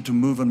wanted you to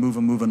move and move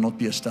and move and not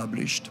be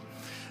established.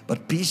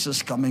 But peace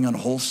is coming and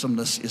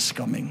wholesomeness is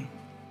coming.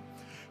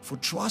 For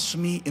trust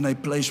me in a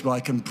place where I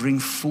can bring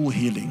full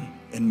healing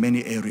in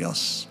many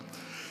areas.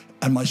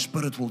 And my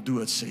spirit will do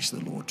it, says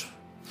the Lord.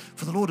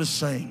 For the Lord is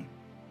saying,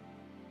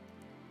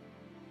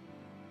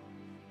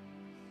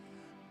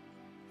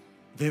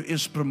 there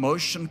is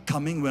promotion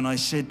coming. When I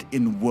said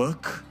in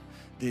work,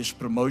 there's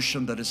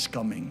promotion that is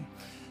coming.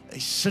 A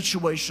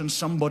situation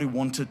somebody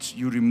wanted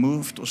you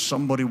removed, or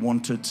somebody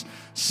wanted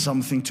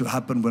something to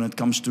happen when it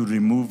comes to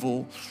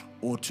removal,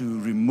 or to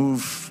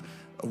remove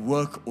a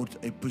work or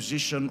a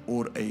position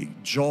or a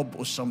job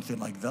or something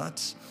like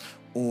that,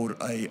 or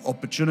a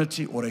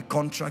opportunity or a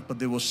contract, but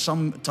there was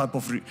some type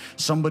of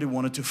somebody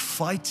wanted to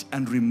fight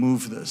and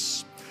remove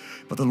this.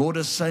 But the Lord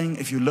is saying,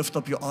 if you lift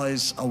up your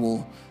eyes, I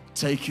will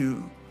take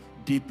you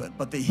deeper.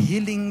 But the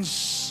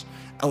healings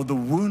or the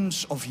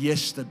wounds of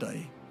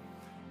yesterday,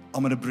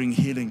 I'm going to bring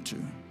healing to.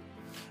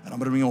 And I'm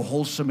going to bring a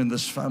wholesome in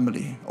this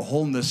family, a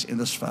wholeness in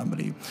this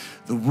family.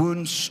 The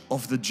wounds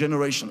of the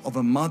generation of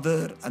a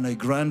mother and a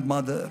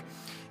grandmother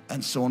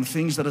and so on,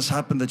 things that has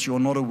happened that you are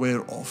not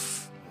aware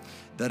of,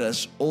 that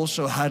has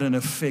also had an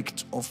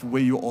effect of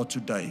where you are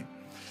today.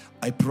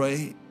 I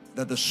pray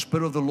that the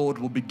Spirit of the Lord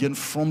will begin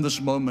from this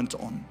moment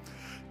on,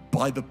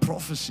 by the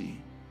prophecy,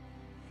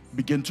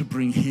 begin to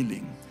bring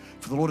healing.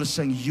 For the Lord is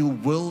saying, you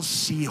will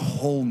see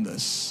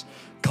wholeness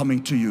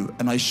coming to you.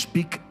 And I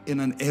speak in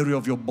an area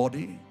of your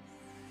body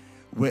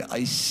where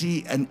I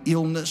see an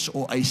illness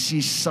or I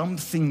see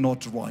something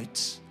not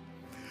right.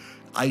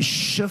 I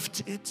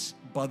shift it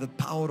by the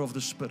power of the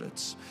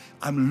Spirit.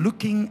 I'm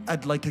looking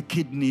at like a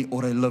kidney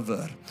or a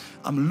liver.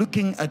 I'm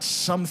looking at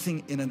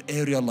something in an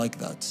area like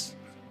that.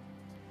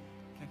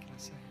 What can I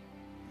say?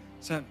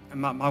 So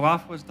my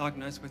wife was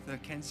diagnosed with a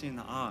cancer in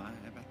the eye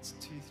about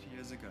 2-3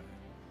 years ago.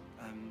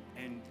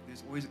 And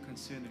there's always a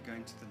concern of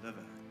going to the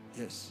liver.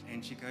 Yes.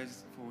 And she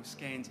goes for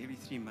scans every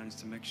 3 months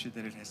to make sure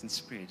that it hasn't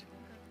spread.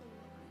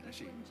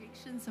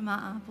 Injections in my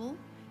eyeball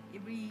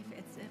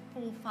it's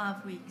 4 or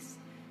 5 weeks.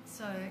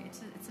 So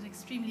it's an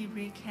extremely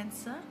rare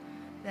cancer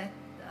that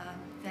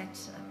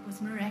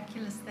was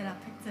miraculous that I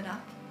picked it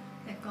up,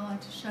 that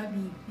God showed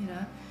me,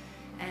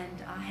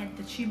 and I had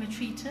the tumor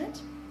treated,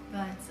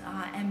 but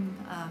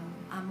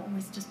I'm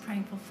always just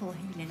praying for full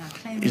healing. I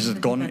claim Is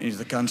it gone? Is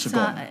the cancer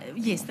gone?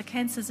 Yes, the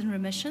cancer's in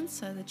remission,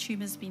 so the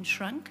tumor's been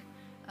shrunk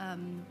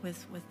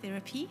with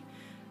therapy,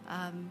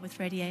 with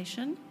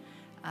radiation.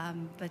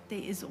 But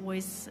there is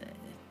always,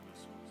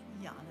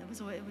 it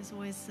was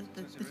always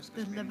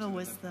the liver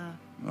was the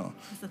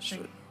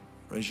thing.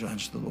 Raise your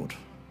hands to the Lord.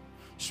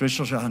 Stretch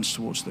your hands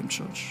towards them,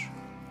 church.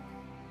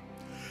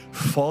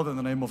 Father, in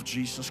the name of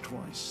Jesus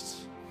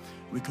Christ,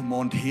 we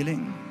command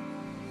healing.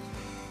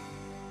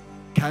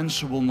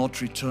 Cancer will not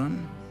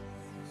return.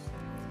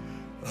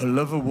 Her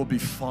liver will be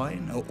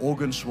fine. Her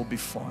organs will be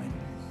fine.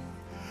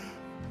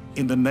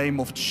 In the name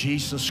of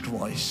Jesus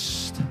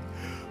Christ.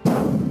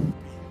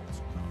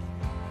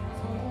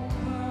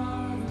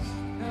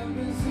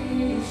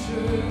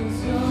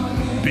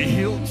 Be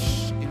healed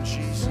in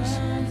Jesus.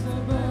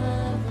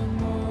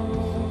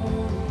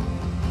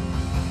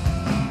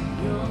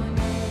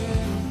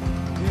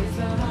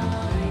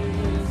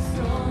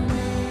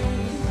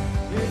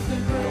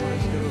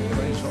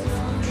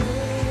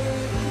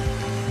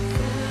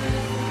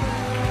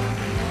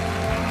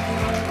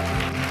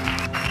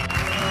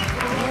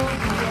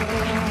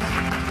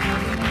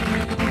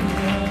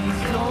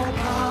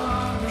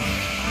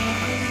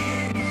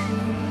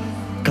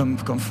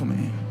 Come for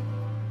me.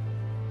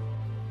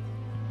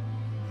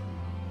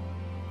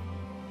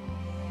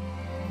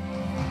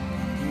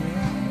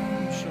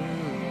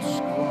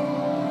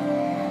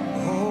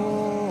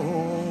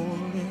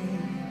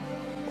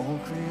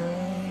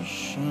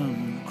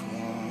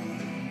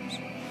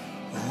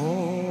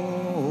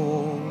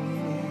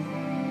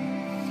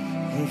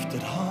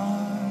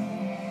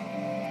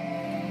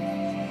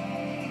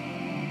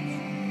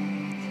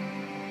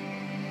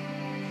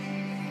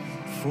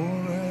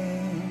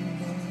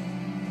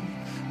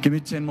 Give me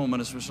 10 more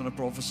minutes. We're just going to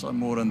prophesy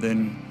more, and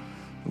then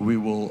we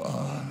will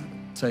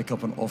take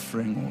up an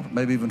offering, or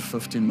maybe even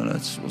 15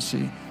 minutes. We'll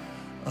see.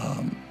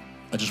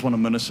 I just want to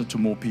minister to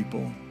more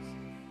people.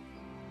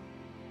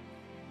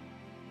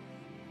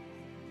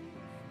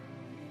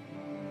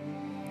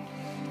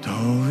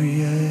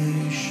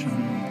 Creation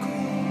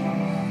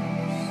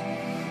comes,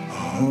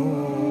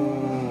 holy.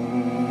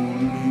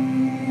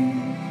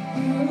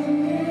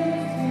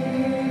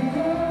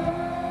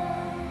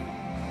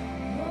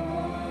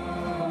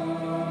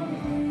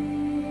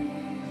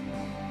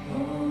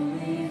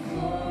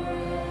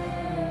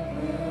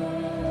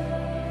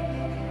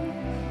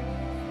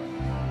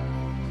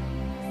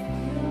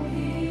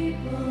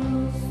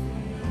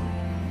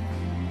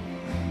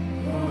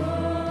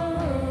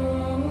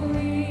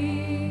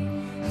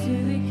 To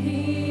the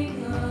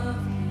King of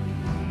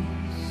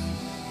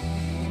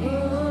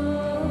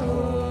Kings.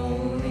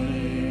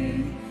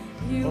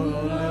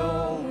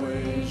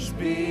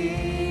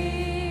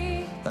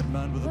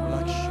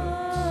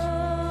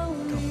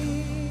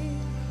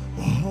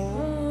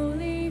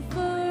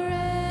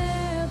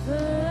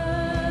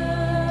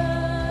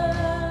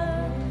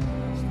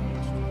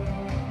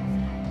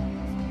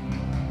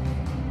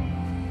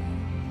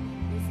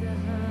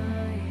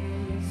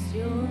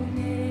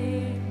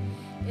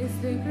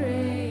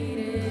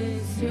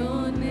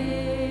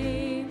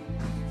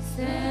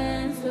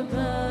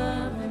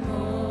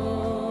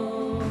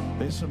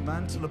 There's a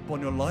mantle upon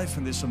your life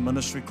and there's a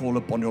ministry call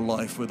upon your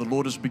life where the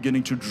Lord is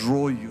beginning to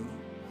draw you.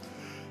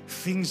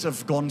 Things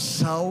have gone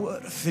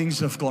sour, things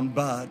have gone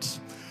bad.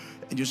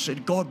 And you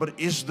said, God, but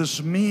is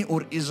this me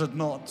or is it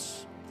not?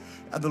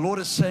 And the Lord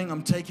is saying,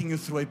 I'm taking you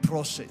through a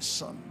process,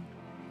 son.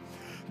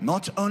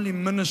 Not only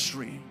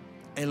ministry,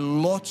 a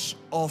lot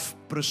of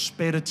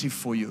prosperity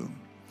for you.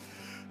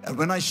 And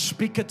when I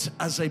speak it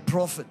as a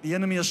prophet, the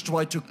enemy has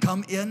tried to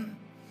come in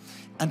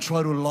and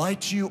try to lie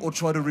to you or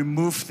try to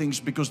remove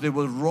things because there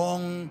were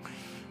wrong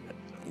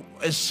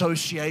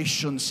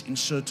associations in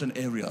certain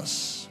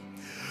areas.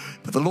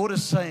 But the Lord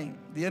is saying,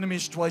 the enemy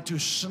has tried to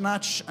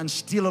snatch and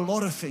steal a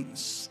lot of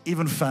things,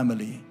 even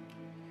family.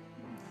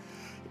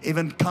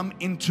 Even come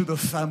into the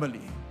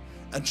family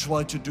and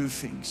try to do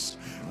things.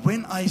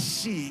 When I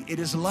see, it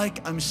is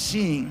like I'm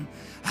seeing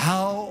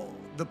how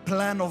the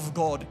plan of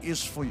God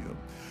is for you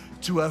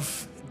to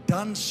have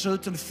done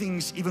certain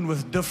things even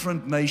with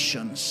different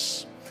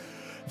nations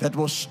that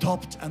was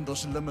stopped and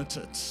was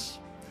limited.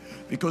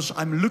 Because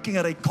I'm looking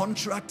at a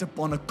contract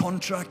upon a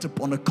contract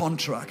upon a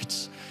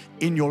contract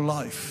in your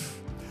life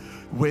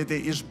where there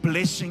is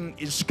blessing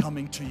is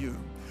coming to you.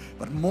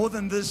 But more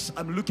than this,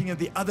 I'm looking at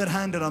the other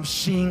hand and I'm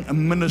seeing a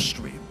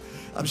ministry.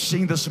 I'm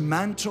seeing this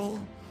mantle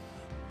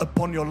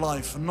upon your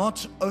life,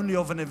 not only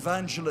of an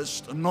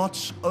evangelist,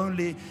 not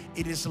only,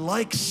 it is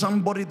like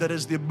somebody that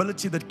has the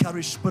ability that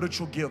carries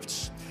spiritual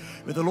gifts.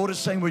 Where the Lord is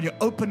saying, when you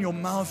open your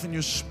mouth and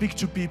you speak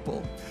to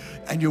people,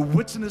 and you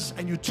witness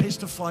and you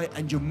testify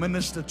and you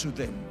minister to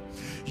them,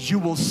 you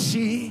will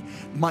see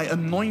my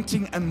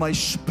anointing and my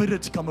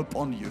spirit come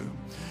upon you.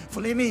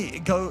 For let me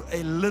go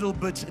a little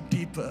bit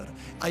deeper.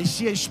 I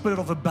see a spirit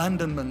of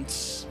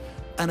abandonment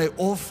and an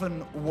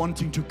orphan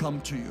wanting to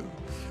come to you.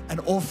 An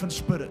orphan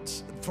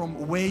spirit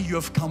from where you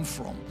have come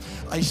from.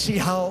 I see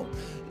how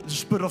the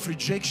spirit of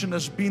rejection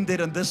has been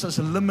there, and this has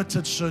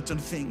limited certain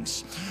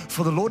things.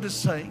 For the Lord is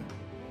saying,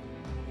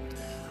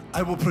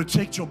 I will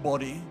protect your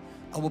body.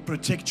 I will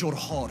protect your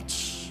heart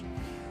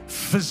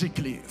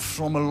physically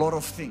from a lot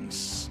of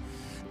things.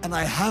 And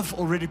I have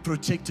already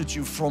protected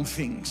you from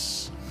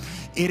things.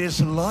 It is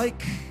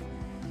like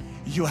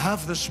you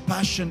have this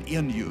passion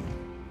in you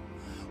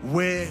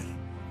where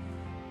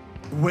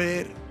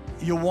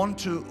you want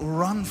to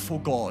run for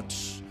God.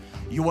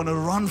 You want to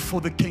run for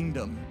the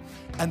kingdom,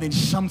 and then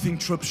something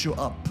trips you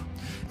up.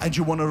 And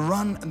you want to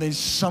run, and then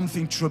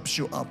something trips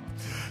you up.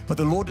 But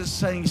the Lord is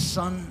saying,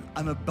 son,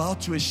 I'm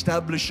about to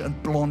establish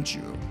and plant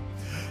you.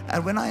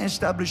 And when I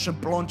establish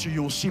and plant you,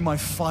 you'll see my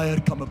fire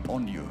come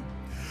upon you.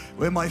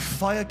 Where my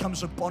fire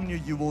comes upon you,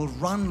 you will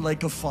run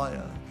like a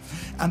fire.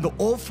 And the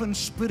orphan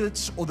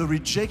spirits or the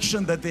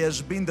rejection that there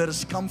has been, that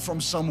has come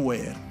from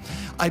somewhere,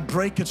 I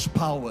break its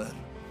power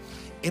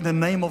in the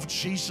name of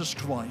Jesus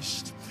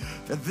Christ.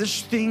 That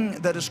this thing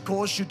that has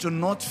caused you to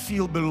not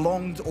feel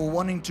belonged or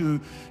wanting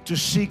to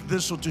seek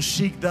this or to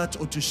seek that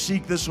or to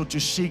seek this or to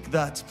seek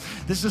that.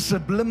 This is a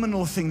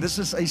subliminal thing. This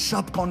is a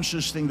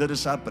subconscious thing that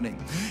is happening.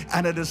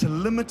 And it is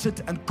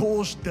limited and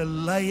caused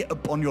delay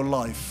upon your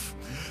life.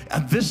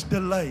 And this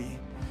delay,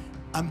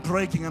 I'm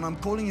breaking, and I'm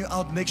calling you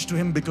out next to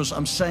him because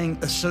I'm saying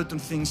a certain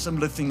thing,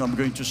 similar thing I'm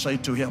going to say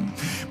to him.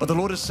 But the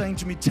Lord is saying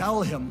to me,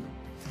 tell him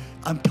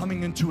I'm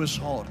coming into his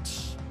heart.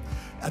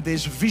 And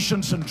there's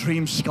visions and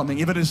dreams coming.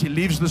 Even as he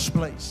leaves this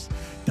place,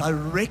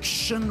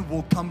 direction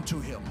will come to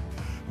him.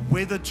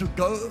 Whether to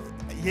go,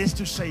 yes,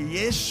 to say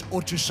yes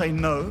or to say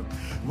no.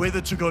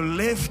 Whether to go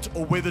left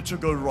or whether to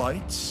go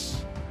right.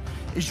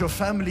 Is your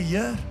family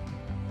here?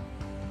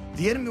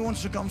 The enemy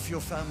wants to come for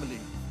your family.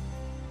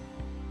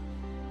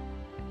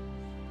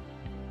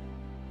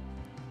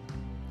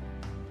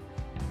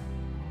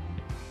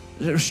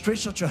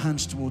 Stretch out your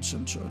hands towards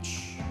him,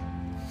 church.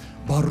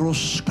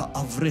 Baroska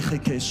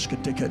avrichekes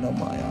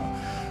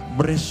ketekenamaya.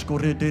 Bresko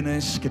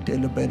redenes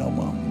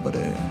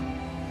ketelebenamambre.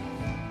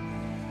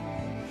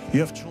 You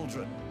have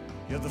children.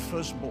 You have the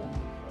firstborn,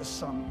 a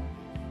son.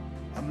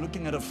 I'm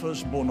looking at a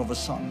firstborn of a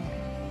son.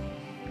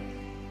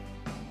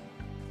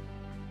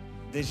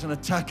 There's an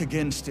attack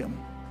against him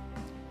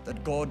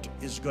that God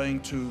is going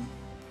to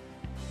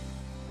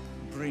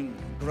bring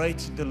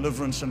great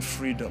deliverance and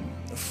freedom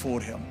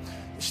for him.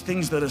 There's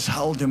things that has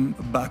held him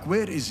back.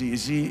 Where is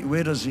he?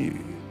 Where does he?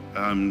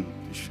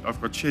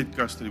 I've got shared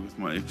custody with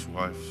my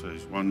ex-wife, so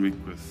he's 1 week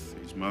with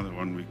his mother,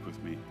 1 week with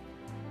me.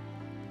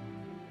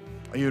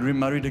 Are you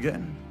remarried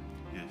again?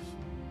 Yes.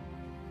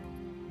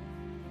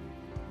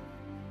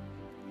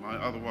 My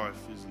other wife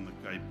is in the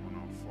Cape on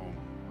our farm.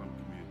 I'm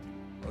commuting.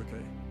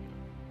 Okay.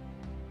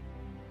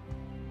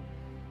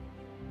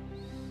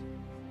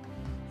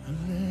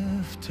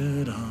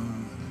 Lifted up,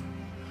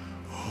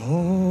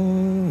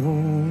 holy.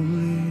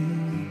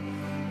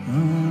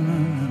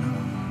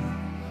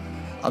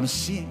 I'm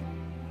seeing.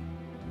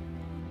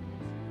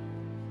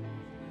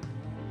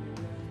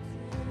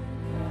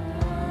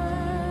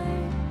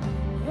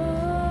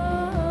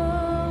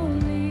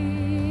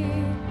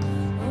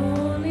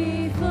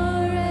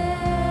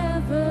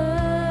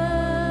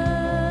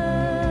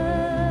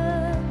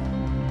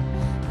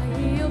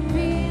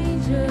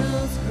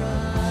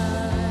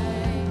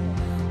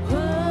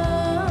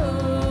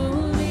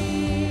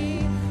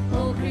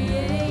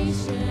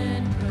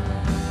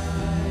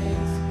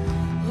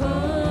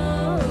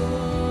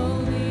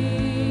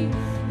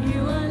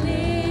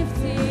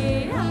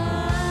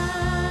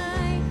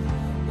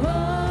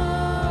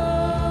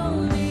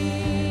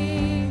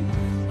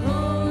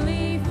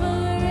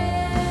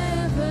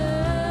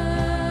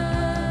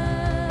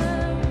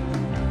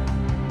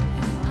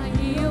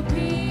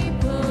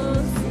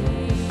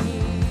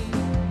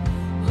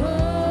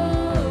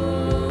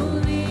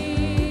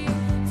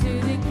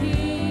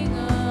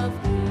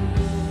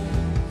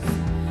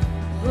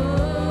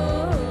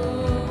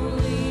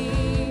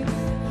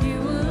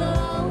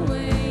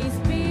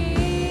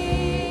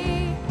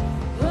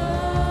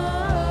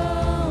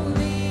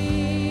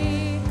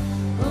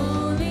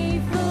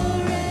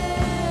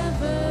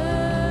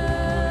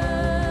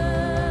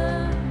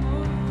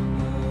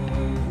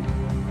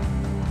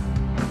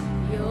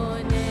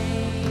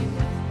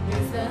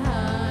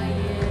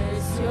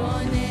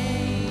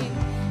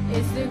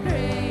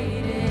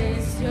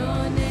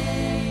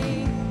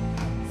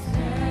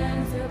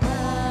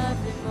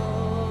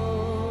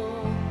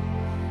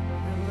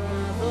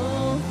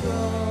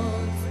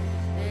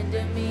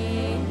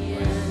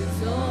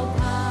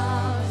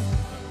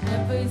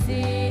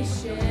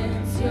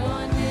 positions,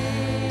 your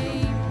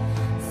name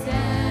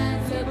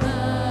stands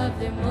above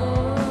them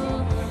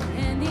all,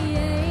 and the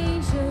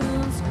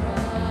angels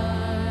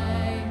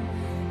cry,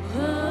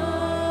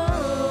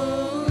 holy,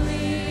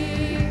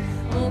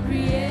 all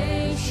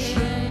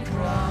creation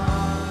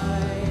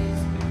cries.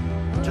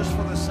 Just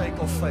for the sake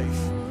of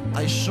faith,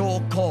 I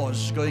saw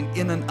cars going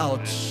in and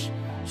out.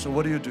 So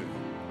what do?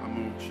 I'm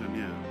an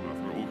auctioneer. I've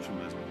got an auction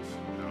business.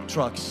 Yeah.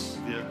 Trucks,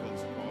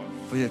 Vehicles,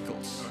 cars.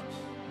 vehicles.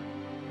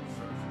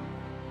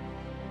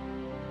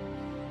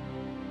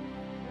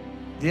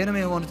 The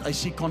enemy wanted, I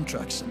see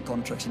contracts and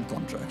contracts and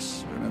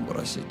contracts. Remember what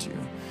I said to you.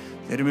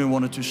 The enemy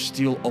wanted to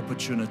steal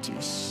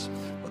opportunities.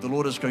 But the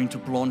Lord is going to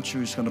plant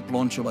you. He's going to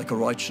plant you like a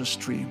righteous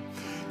tree.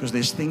 Because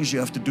there's things you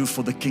have to do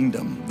for the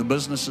kingdom. The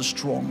business is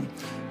strong,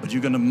 but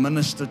you're going to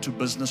minister to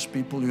business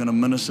people. You're going to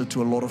minister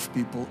to a lot of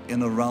people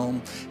in a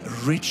realm,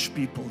 rich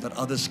people that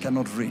others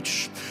cannot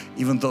reach.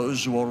 Even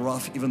those who are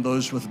rough, even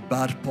those with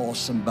bad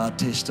past and bad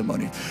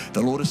testimony.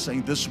 The Lord is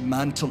saying, this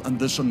mantle and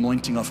this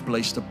anointing I've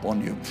placed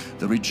upon you.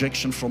 The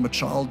rejection from a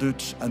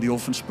childhood and the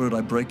orphan spirit,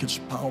 I break its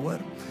power.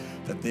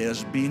 That there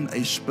has been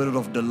a spirit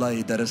of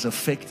delay that has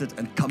affected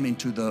and come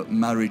into the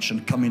marriage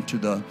and come into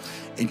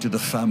the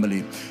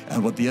family.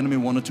 And what the enemy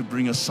wanted to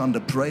bring asunder,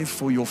 pray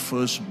for your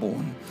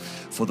firstborn.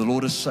 For the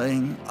Lord is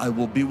saying, I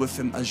will be with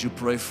him as you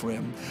pray for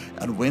him.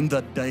 And when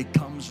that day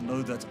comes,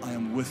 know that I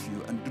am with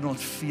you and do not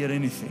fear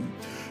anything.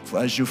 For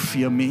as you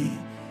fear me,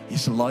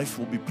 his life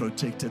will be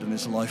protected and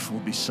his life will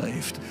be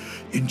saved.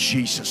 In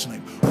Jesus'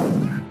 name.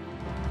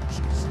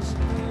 Jesus.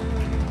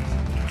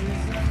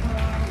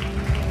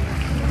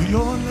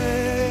 Your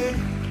name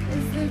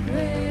is the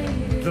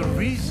greatest. The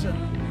reason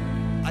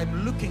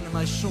I'm looking and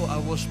I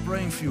was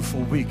praying for you for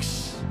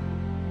weeks.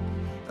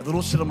 And the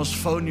Lord said I must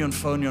phone you and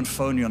phone you and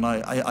phone you. And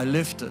I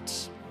left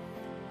it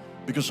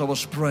because I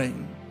was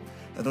praying.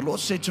 And the Lord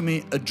said to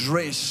me,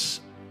 address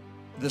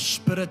the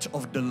spirit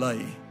of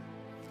delay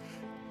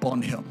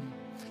upon him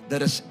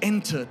that has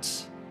entered,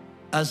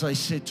 as I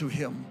said to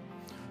him,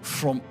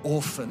 from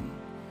orphan.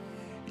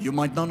 You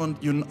might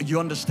not, you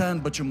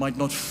understand, but you might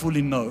not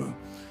fully know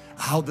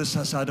how this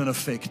has had an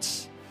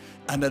effect,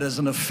 and it has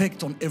an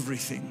effect on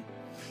everything.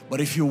 But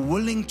if you're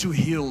willing to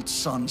yield,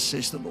 son,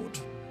 says the Lord,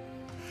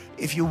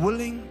 if you're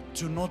willing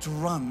to not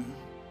run,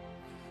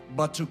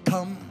 but to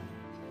come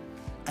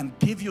and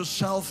give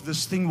yourself,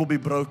 this thing will be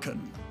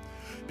broken.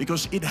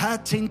 Because it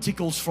had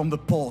tentacles from the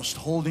past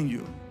holding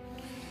you.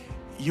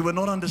 You will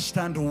not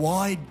understand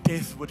why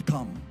death would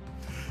come.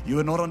 You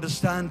will not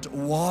understand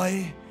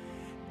why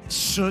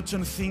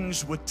certain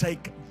things would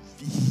take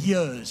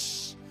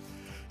years.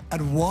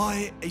 And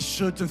why a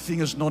certain thing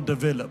is not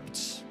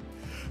developed.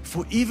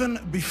 For even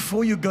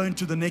before you go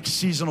into the next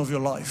season of your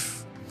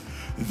life,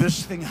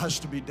 this thing has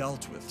to be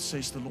dealt with,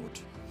 says the Lord.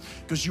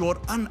 Because you are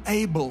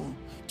unable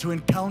to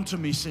encounter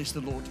me, says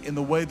the Lord, in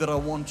the way that I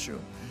want you.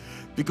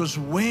 Because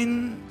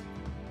when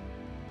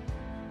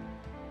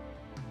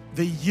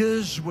the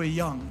years were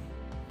young,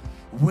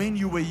 when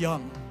you were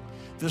young,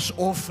 this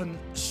orphan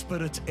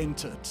spirit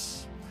entered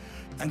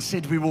and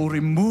said, we will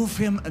remove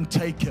him and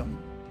take him.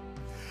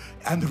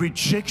 And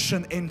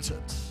rejection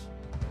entered.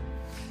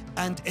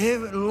 And a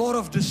lot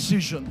of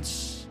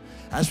decisions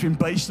has been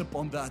based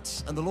upon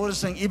that. And the Lord is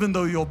saying, even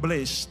though you're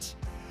blessed,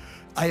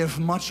 I have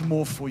much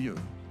more for you.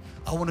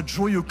 I want to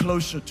draw you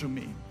closer to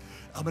me.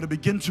 I'm going to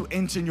begin to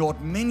enter in your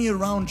heart. Many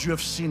around you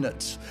have seen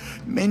it.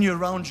 Many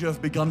around you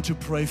have begun to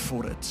pray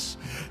for it.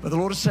 But the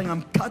Lord is saying,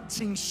 I'm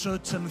cutting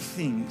certain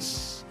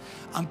things.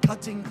 I'm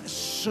cutting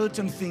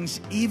certain things,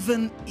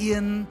 even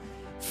in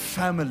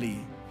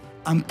family.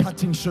 I'm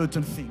cutting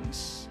certain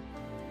things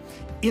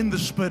in the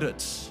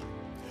spirit,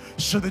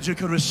 so that you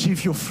can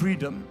receive your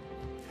freedom,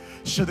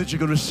 so that you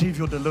can receive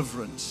your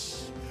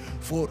deliverance.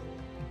 For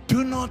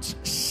do not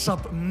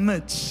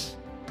submit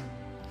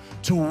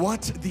to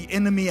what the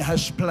enemy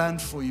has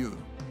planned for you.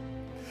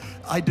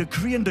 I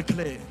decree and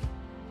declare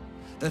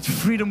that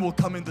freedom will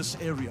come in this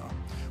area,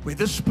 where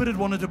this spirit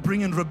wanted to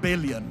bring in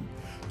rebellion,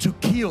 to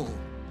kill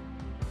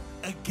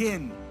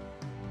again.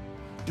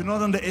 Do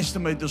not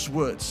underestimate these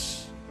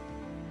words,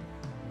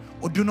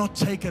 or do not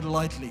take it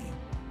lightly.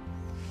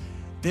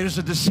 There is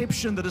a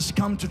deception that has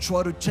come to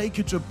try to take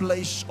you to a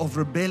place of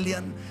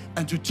rebellion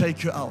and to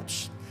take you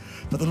out.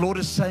 But the Lord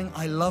is saying,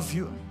 I love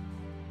you,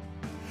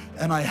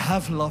 and I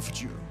have loved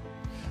you,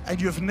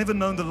 and you have never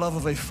known the love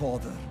of a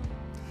father.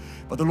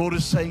 But the Lord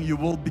is saying you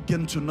will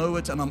begin to know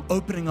it, and I'm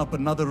opening up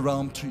another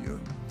realm to you.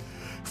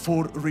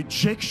 For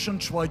rejection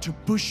tried to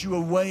push you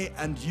away,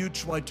 and you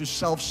try to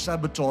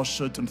self-sabotage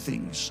certain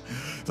things.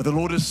 But the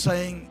Lord is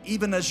saying,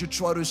 even as you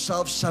try to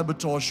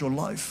self-sabotage your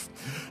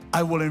life,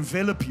 I will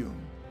envelop you,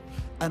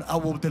 and I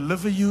will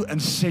deliver you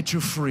and set you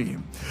free.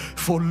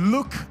 For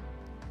look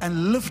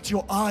and lift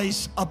your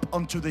eyes up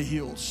onto the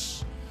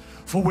hills,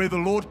 for where the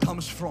Lord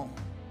comes from,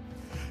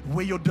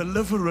 where your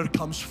deliverer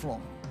comes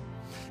from.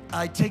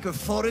 I take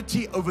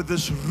authority over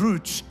this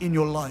root in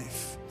your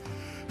life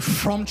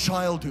from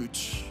childhood.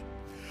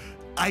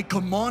 I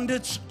command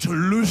it to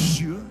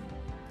loose you.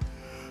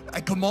 I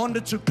command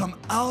it to come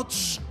out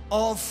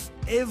off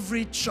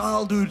every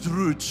childhood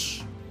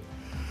roots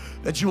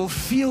that you will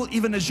feel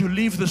even as you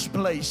leave this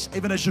place,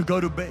 even as you go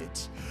to bed.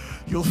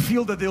 You'll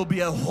feel that there'll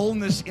be a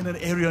wholeness in an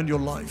area in your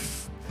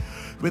life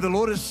where the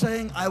Lord is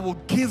saying, I will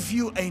give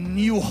you a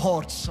new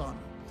heart, son,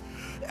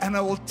 and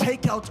I will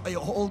take out an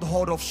old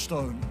heart of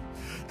stone,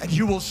 and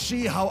you will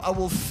see how I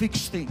will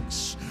fix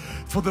things.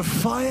 For the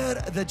fire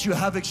that you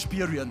have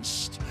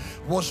experienced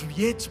was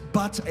yet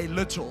but a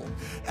little,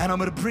 and I'm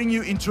going to bring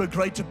you into a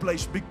greater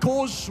place.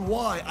 Because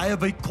why? I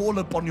have a call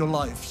upon your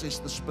life, says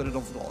the Spirit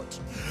of God.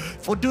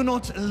 For do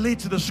not let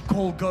this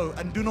call go,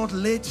 and do not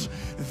let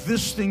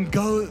this thing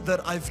go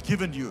that I've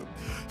given you.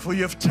 For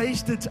you have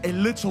tasted a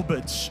little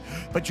bit,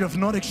 but you have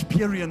not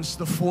experienced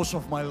the force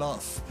of my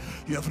love.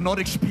 You have not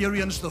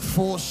experienced the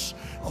force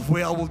of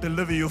where I will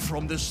deliver you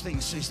from this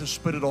thing, says the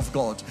Spirit of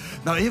God.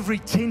 Now every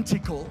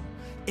tentacle,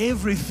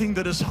 everything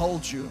that has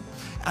held you,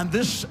 and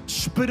this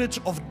spirit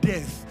of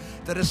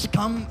death that has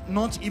come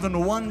not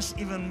even once,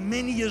 even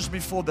many years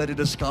before that it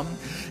has come,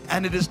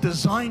 and it is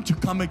designed to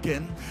come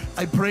again,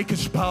 I break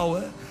its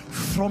power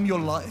from your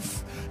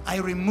life. I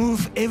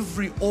remove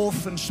every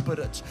orphan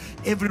spirit,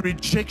 every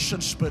rejection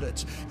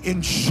spirit,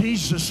 in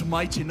Jesus'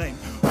 mighty name.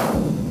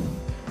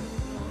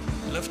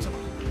 Lift him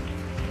up.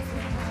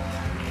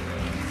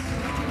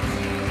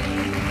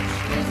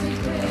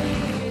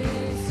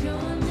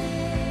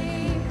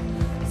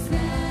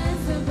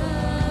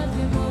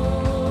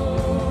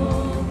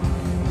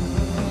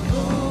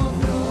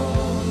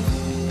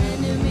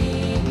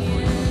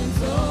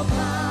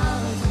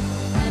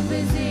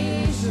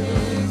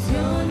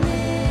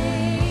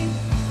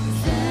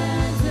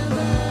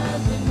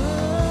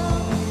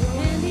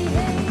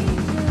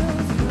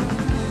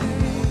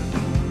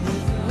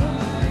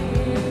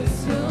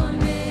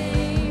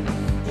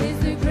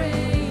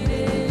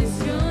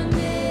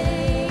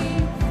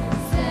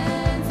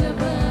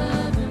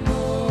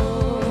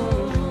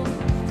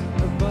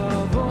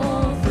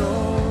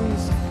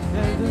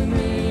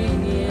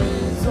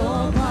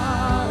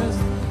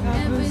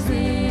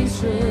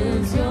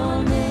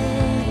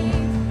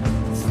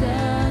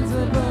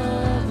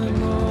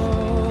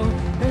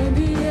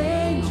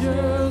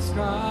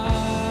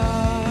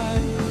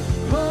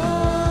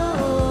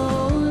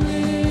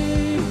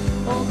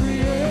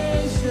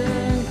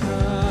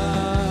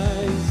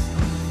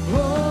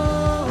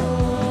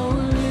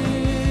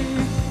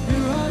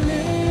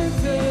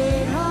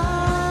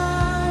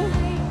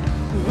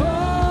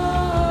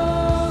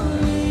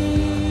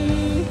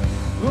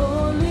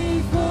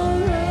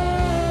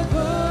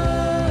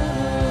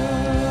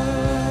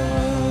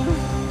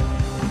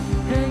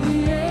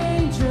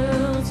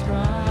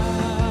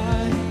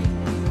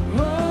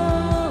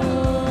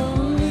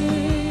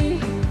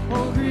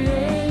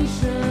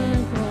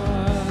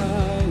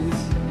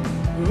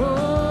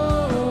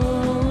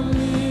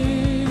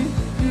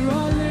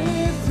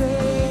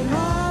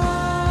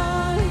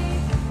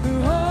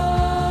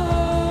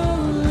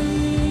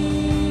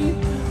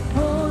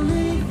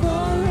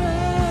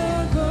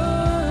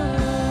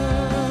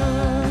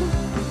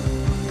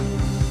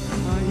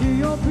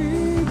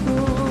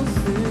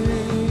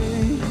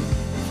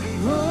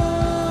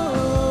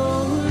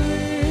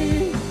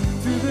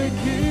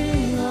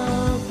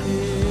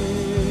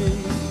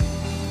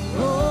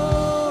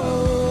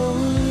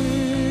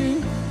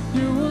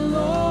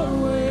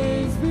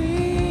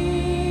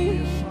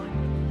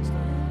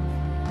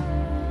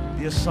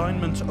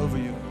 Assignment over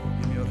you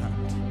in your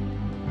hand.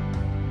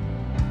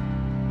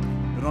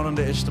 Do not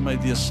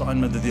underestimate the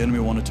assignment that the enemy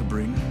wanted to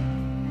bring.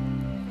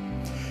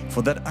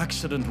 For that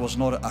accident was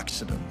not an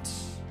accident.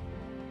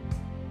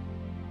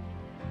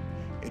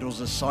 It was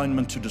an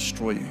assignment to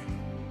destroy you.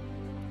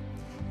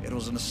 It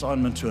was an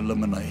assignment to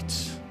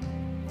eliminate.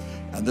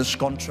 And this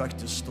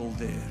contract is still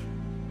there.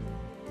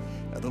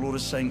 And the Lord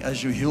is saying,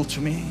 as you heal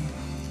to me,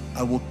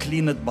 I will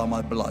clean it by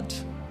my blood.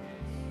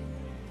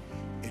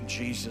 In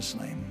Jesus'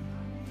 name.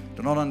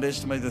 Do not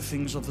underestimate the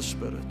things of the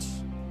Spirit.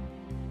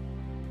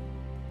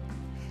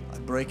 I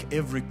break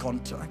every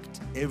contract,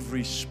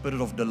 every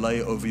spirit of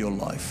delay over your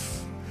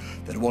life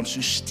that wants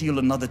to steal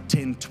another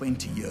 10,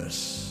 20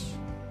 years.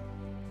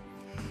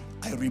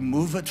 I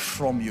remove it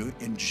from you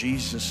in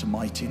Jesus'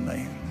 mighty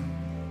name.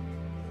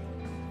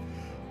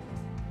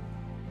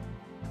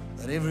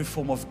 That every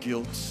form of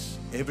guilt,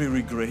 every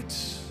regret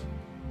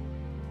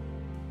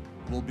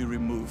will be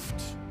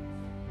removed.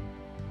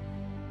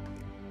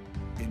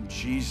 In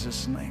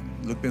Jesus' name.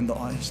 Look me in the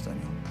eyes,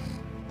 Daniel.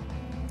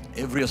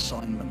 Every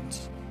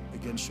assignment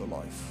against your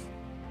life,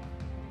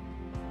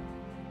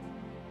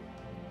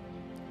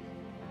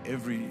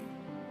 every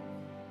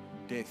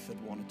death that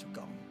wanted to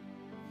come,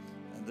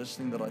 and this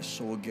thing that I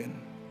saw again,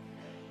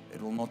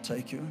 it will not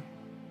take you.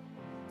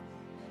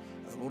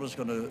 The Lord is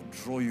going to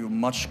draw you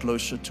much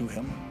closer to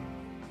Him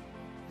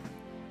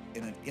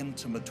in an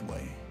intimate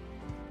way,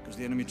 because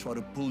the enemy tried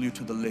to pull you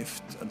to the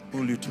left and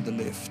pull you to the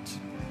left.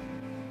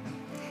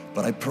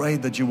 But I pray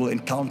that you will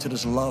encounter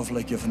His love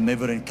like you've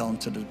never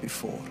encountered it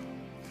before.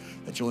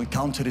 That you'll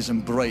encounter His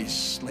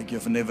embrace like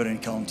you've never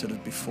encountered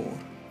it before.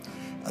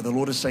 And the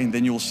Lord is saying,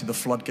 then you will see the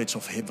floodgates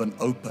of heaven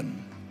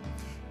open.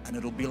 And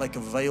it'll be like a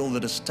veil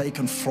that is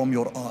taken from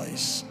your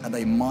eyes, and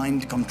a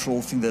mind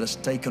control thing that is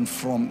taken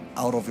from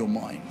out of your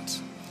mind.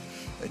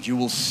 That you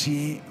will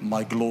see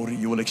my glory.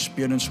 You will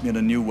experience me in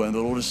a new way. And the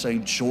Lord is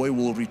saying joy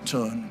will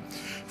return.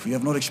 For you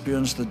have not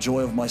experienced the joy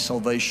of my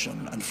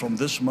salvation. And from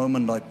this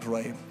moment I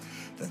pray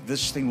that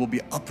this thing will be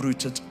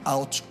uprooted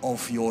out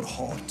of your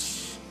heart.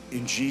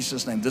 In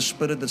Jesus' name, the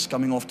spirit that's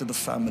coming after the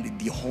family,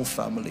 the whole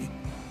family,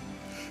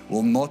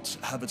 will not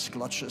have its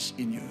clutches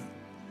in you.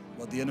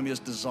 What the enemy has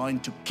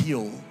designed to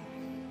kill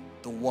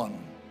the one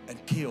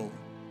and kill,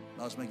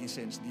 now it's making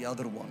sense, the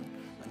other one,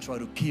 and try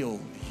to kill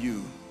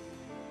you.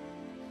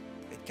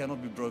 It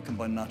cannot be broken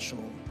by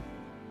natural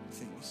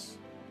things.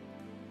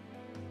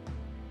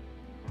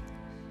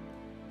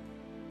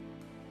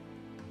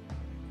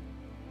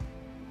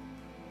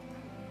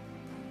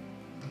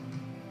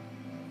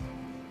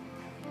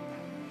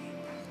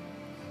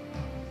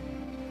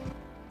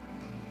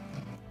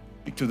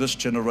 To this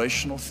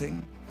generational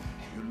thing,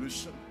 you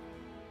loosen,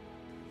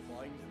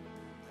 bind them,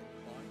 and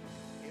bind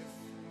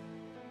every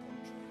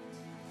contract,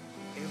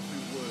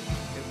 every word,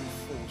 every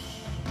force.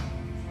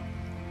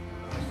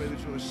 I pray that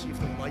you receive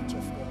the light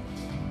of God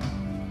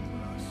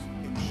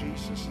in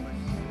Jesus'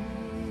 name.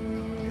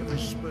 Every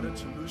spirit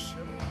to loose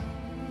him,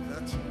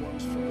 that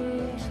one's from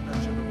the past, that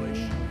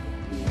generation.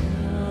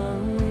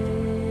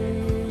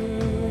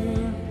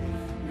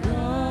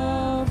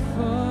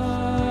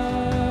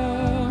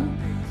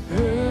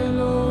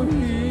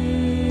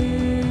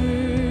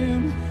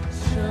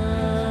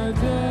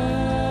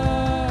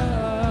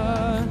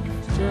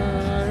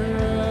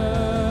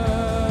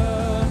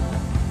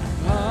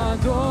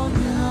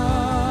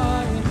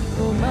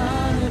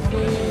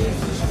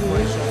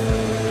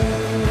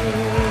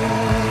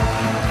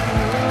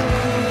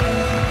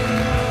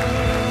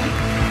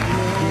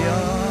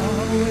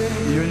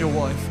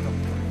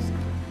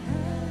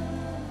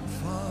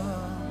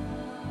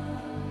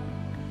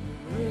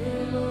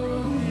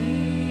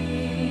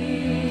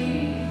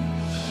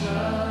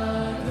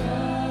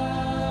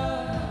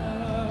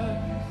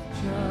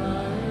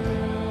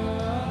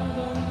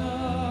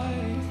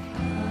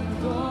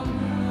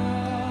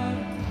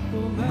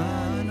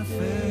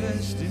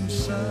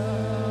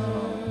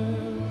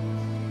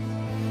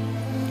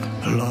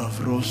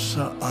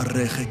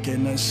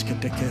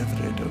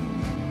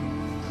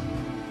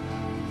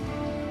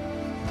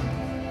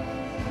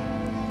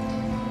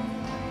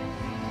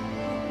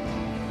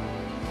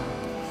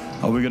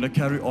 We're going to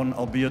carry on.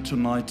 I'll be here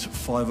tonight,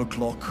 5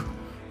 o'clock.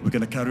 We're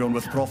going to carry on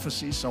with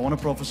prophecies. I want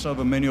to prophesy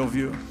over many of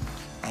you.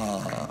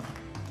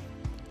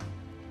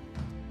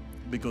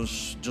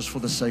 Because just for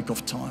the sake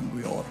of time,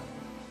 we are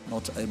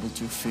not able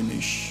to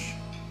finish.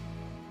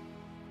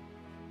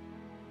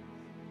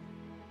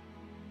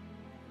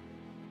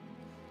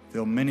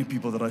 There are many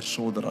people that I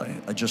saw that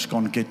I just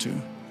can't get to.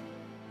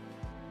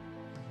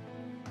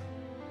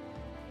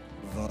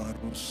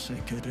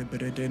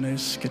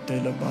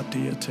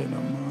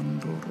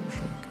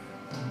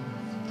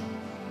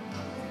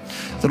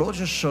 The Lord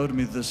just showed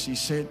me this. He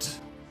said,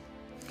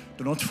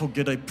 do not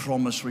forget a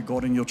promise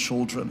regarding your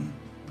children.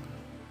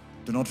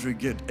 Do not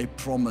forget a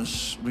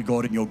promise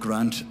regarding your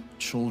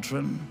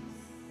grandchildren.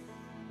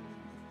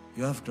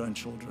 You have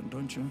grandchildren,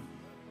 don't you?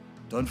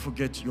 Don't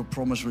forget your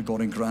promise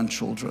regarding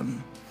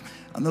grandchildren.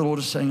 And the Lord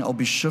is saying, I'll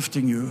be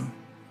shifting you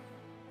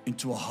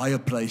into a higher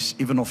place,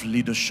 even of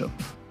leadership.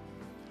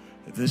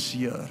 This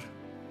year,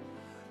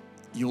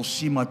 you'll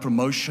see my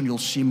promotion, you'll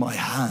see my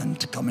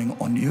hand coming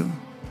on you,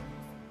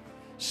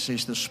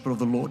 says the Spirit of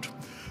the Lord,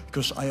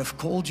 because I have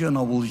called you and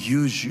I will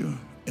use you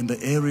in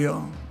the area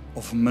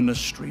of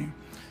ministry.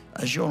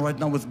 As you're right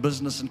now with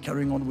business and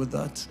carrying on with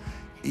that,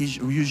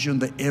 use you in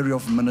the area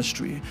of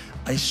ministry.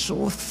 I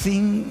saw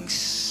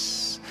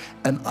things,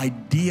 an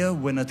idea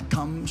when it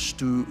comes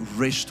to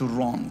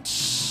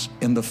restaurants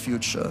in the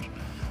future.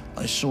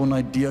 I saw an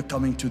idea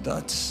coming to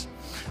that.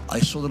 I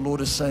saw the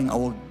Lord is saying, I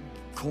will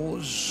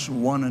cause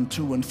 1 and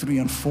 2 and 3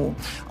 and 4.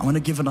 I'm going to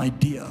give an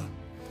idea.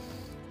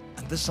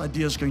 And this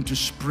idea is going to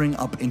spring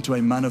up into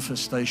a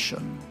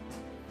manifestation.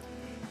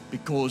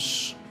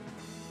 Because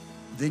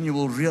then you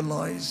will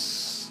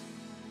realize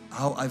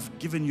how I've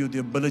given you the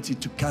ability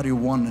to carry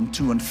 1 and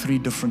 2 and 3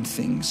 different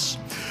things.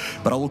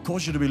 But I will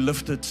cause you to be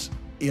lifted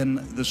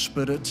in the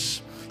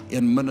spirits,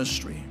 in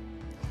ministry.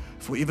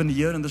 For even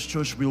here in this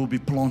church, we will be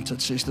planted,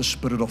 says the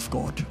Spirit of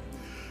God.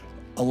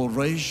 I will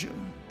raise you.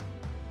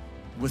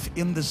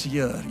 Within this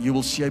year, you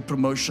will see a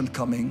promotion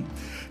coming.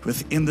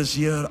 Within this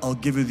year, I'll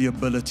give you the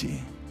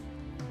ability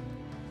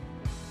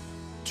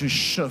to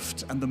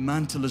shift, and the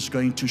mantle is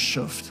going to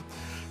shift.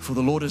 For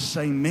the Lord is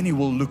saying, many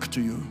will look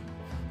to you.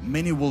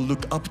 Many will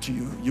look up to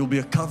you. You'll be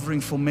a covering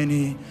for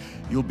many.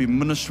 You'll be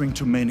ministering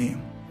to many.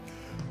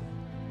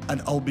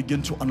 And I'll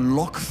begin to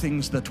unlock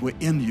things that were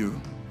in you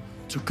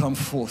to come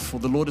forth. For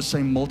the Lord is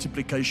saying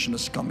multiplication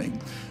is coming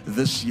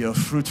this year.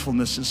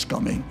 Fruitfulness is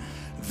coming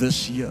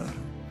this year.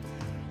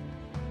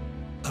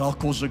 And I'll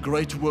cause a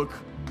great work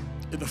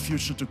in the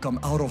future to come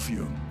out of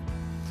you.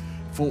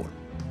 For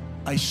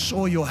I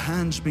saw your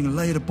hands being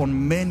laid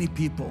upon many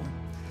people.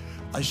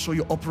 I saw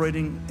you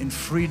operating in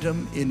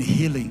freedom, in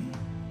healing.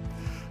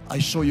 I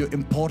saw you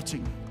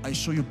imparting. I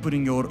saw you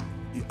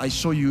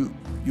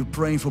you're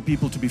praying for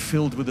people to be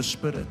filled with the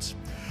Spirit.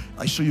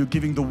 I saw you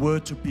giving the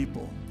word to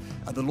people.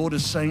 And the Lord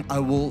is saying,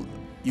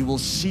 you will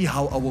see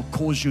how I will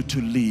cause you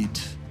to lead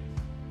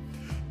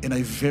in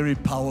a very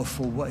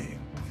powerful way.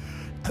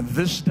 And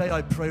this day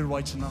I pray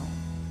right now,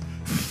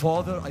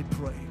 Father, I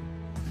pray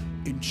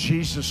in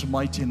Jesus'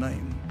 mighty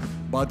name,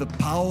 by the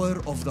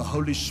power of the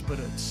Holy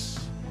Spirit,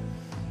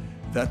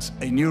 that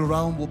a new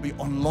realm will be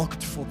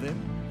unlocked for them.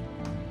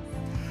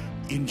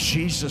 In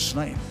Jesus'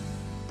 name,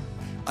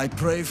 I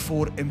pray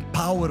for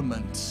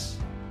empowerment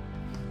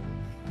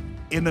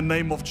in the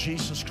name of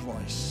Jesus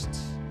Christ.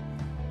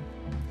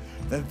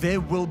 That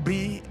there will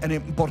be an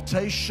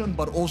impartation,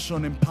 but also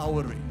an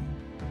empowering.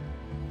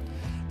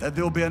 That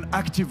there will be an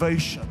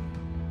activation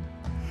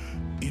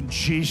in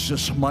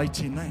Jesus'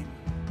 mighty name.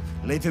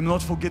 Let them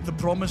not forget the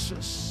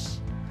promises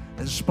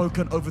that are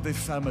spoken over their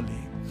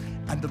family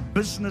and the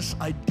business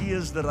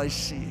ideas that I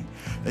see,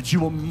 that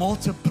you will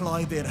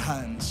multiply their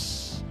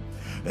hands,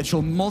 that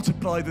you'll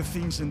multiply the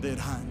things in their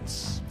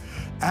hands,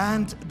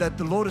 and that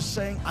the Lord is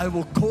saying, I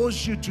will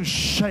cause you to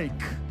shake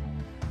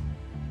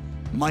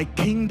my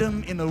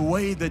kingdom in a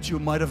way that you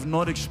might have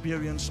not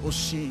experienced or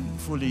seen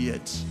fully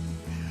yet.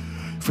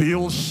 For you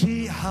will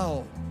see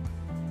how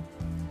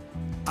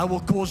I will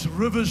cause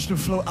rivers to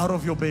flow out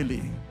of your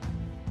belly,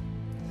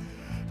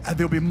 and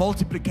there will be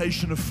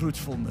multiplication of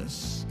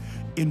fruitfulness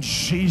in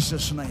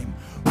Jesus' name.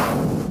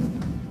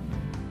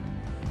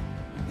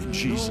 In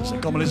Jesus'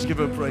 name. Come on, let's give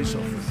her a praise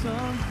offering.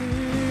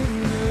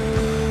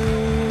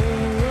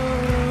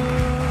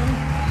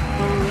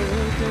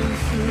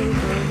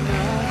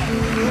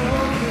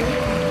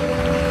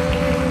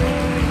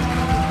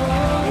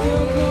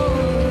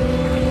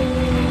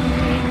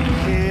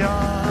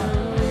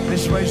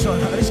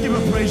 Let's give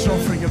a praise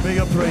offering, a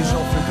bigger praise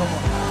offering. Come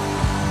on.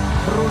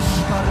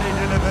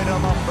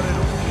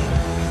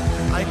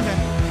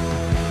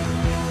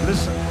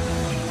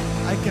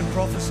 I can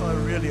prophesy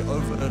really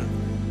over it.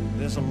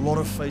 There's a lot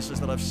of faces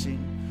that I've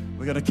seen.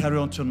 We're going to carry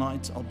on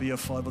tonight. I'll be at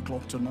 5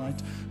 o'clock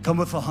tonight. Come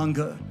with a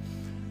hunger.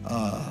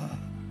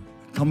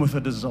 Come with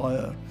a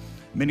desire.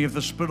 Many of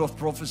the spirit of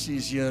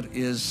prophecies here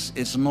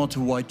is not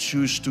who I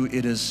choose to.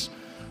 It is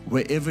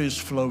wherever is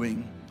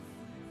flowing,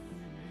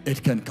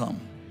 it can come.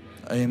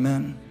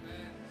 Amen.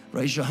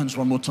 Raise your hands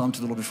one more time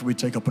to the Lord before we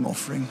take up an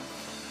offering.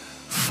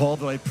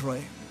 Father, I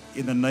pray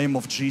in the name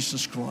of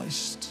Jesus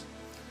Christ,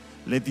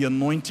 let the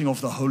anointing of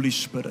the Holy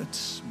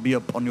Spirit be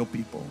upon your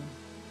people.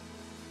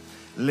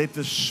 Let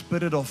the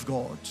Spirit of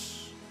God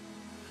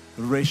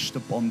rest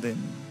upon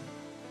them.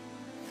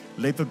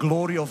 Let the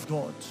glory of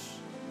God.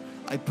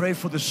 I pray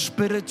for the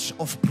spirit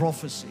of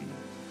prophecy.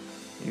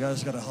 You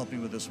guys got to help me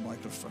with this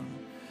microphone.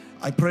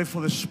 I pray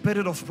for the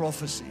spirit of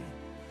prophecy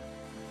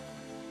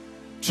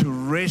to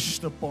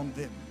rest upon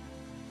them.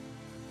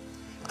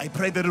 I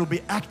pray that it will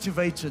be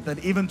activated,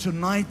 that even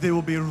tonight there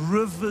will be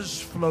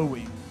rivers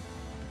flowing.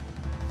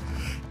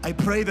 I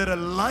pray that a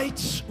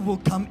light will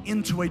come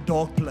into a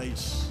dark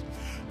place.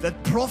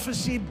 That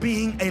prophecy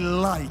being a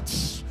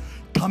light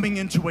coming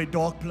into a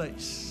dark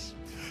place.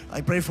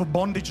 I pray for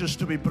bondages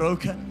to be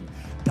broken,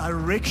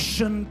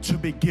 direction to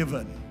be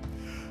given.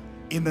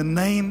 In the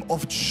name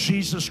of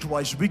Jesus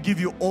Christ, we give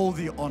you all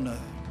the honor,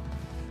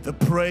 the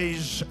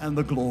praise, and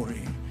the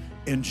glory.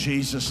 In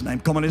Jesus' name.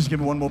 Come on, let's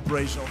give me one more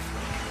praise offering.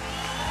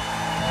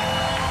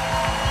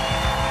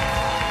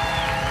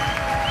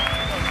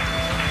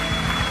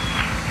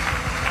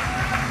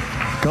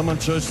 Come on,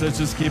 church, let's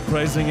just keep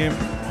praising Him.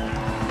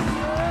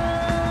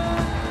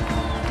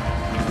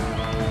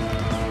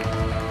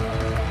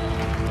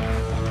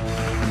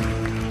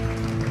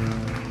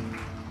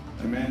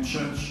 Amen,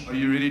 church. Are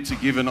you ready to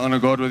give and honor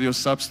God with your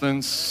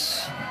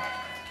substance?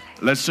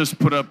 Let's just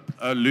put up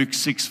Luke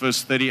 6,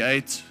 verse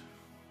 38.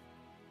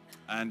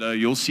 And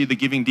you'll see the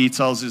giving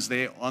details is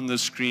there on the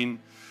screen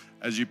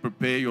as you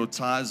prepare your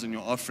tithes and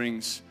your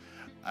offerings.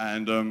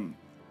 And,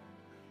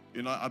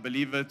 I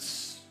believe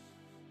it's,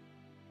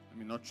 let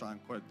me not try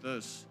and quote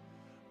this,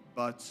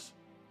 but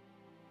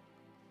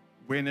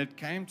when it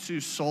came to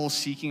Saul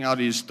seeking out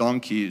his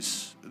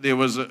donkeys, there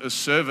was a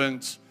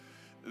servant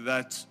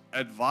that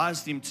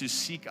advised him to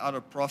seek out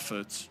a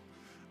prophet.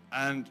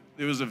 And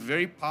there was a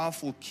very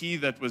powerful key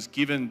that was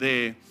given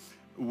there,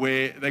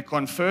 where they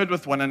conferred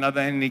with one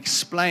another and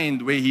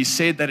explained, where he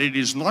said that it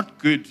is not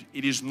good,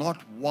 it is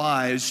not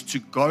wise to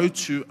go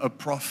to a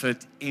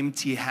prophet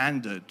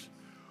empty-handed.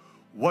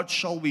 What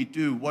shall we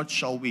do? What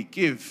shall we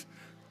give?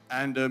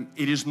 And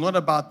it is not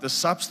about the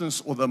substance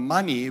or the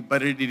money,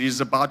 but it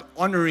is about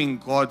honoring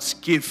God's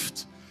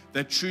gift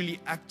that truly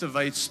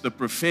activates the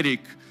prophetic,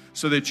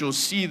 so that you'll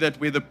see that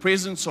where the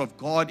presence of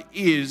God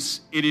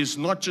is, it is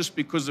not just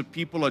because the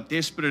people are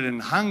desperate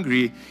and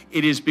hungry,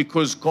 it is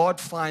because God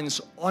finds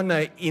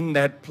honor in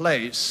that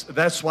place.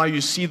 That's why you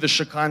see the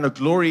Shekinah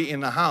glory in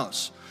the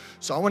house.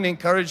 So I want to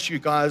encourage you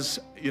guys,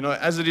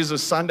 as it is a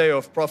Sunday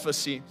of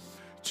prophecy,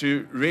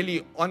 to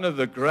really honor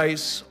the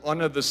grace,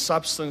 honor the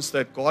substance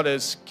that God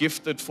has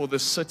gifted for the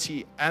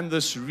city and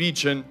this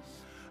region.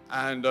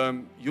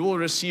 And you will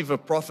receive a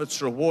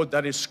prophet's reward.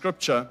 That is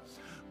scripture.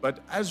 But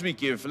as we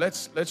give,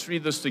 let's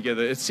read this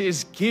together. It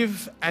says,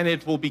 give and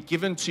it will be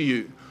given to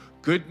you.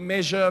 Good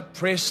measure,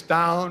 pressed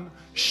down,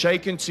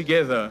 shaken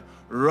together,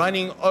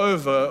 running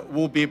over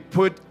will be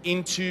put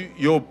into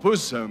your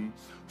bosom.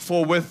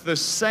 For with the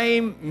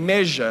same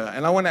measure,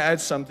 and I want to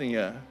add something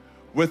here,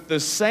 with the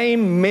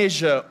same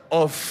measure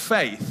of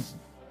faith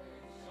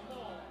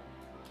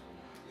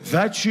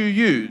that you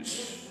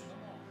use.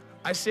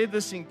 I said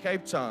this in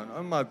Cape Town.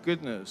 Oh my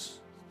goodness.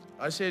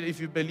 I said, if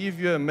you believe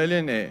you're a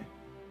millionaire,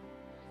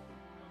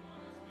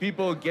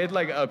 people get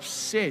like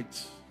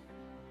upset.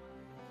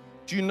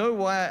 Do you know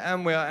why I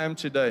am where I am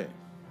today?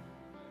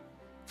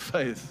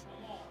 Faith.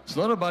 It's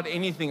not about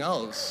anything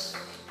else.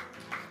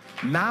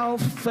 Now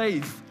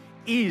faith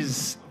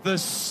is the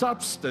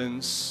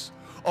substance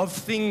of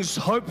things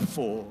hoped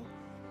for.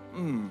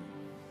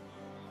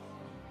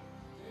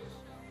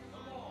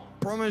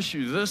 Promise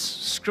you, this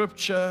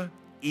scripture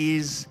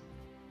is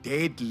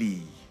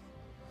deadly.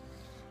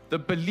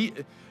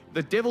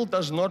 The devil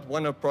does not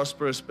want a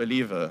prosperous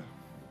believer.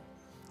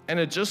 And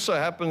it just so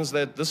happens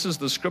that this is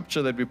the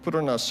scripture that we put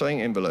on our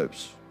sewing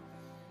envelopes.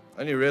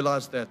 I only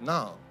realized that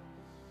now.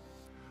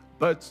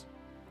 But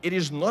it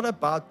is not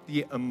about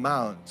the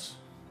amount.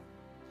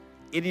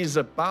 It is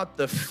about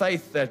the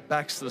faith that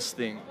backs this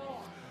thing.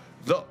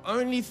 The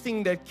only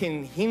thing that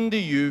can hinder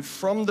you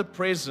from the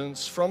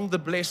presence, from the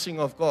blessing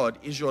of God,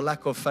 is your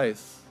lack of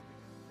faith.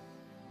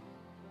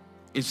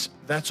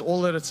 That's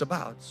all that it's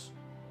about.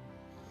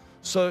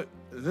 So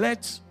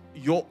let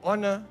your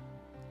honor,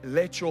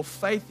 let your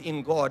faith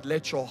in God,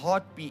 let your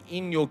heart be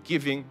in your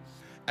giving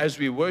as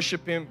we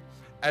worship Him,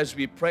 as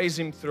we praise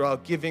Him through our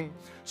giving.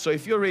 So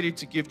if you're ready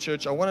to give,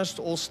 church, I want us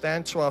to all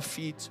stand to our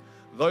feet.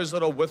 Those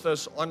that are with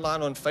us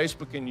online on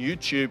Facebook and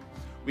YouTube,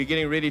 we're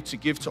getting ready to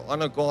give to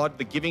honor God.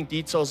 The giving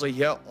details are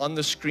here on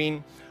the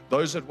screen.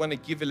 Those that want to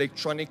give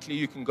electronically,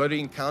 you can go to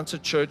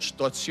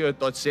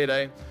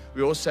encounterchurch.co.za.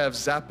 We also have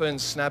Zapper and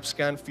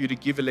SnapScan for you to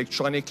give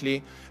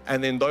electronically.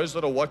 And then those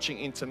that are watching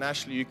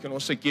internationally, you can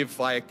also give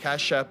via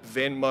Cash App,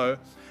 Venmo,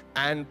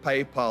 and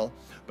PayPal.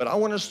 But I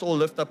want us to all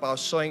lift up our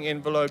sewing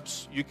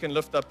envelopes. You can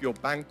lift up your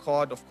bank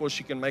card. Of course,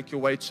 you can make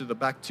your way to the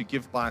back to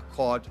give by a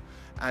card.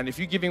 And if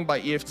you're giving by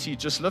EFT,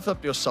 just lift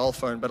up your cell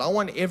phone. But I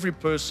want every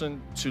person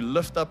to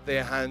lift up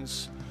their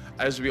hands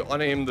as we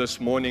honor Him this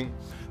morning.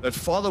 That,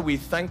 Father, we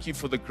thank You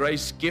for the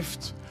grace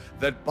gift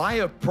that by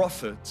a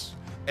prophet,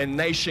 a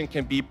nation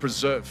can be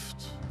preserved.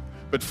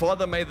 But,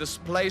 Father, may this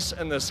place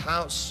and this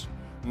house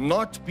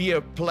not be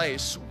a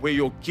place where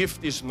Your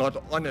gift is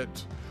not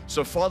honored.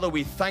 So, Father,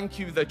 we thank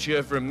You that You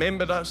have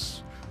remembered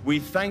us. We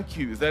thank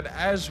You that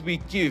as we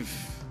give,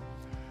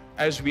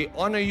 as we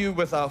honor You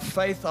with our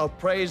faith, our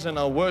praise, and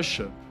our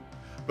worship,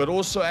 but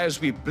also as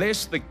we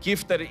bless the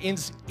gift that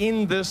is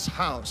in this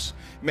house,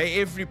 may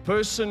every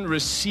person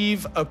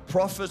receive a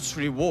prophet's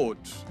reward.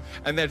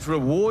 And that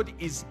reward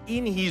is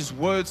in His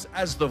words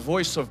as the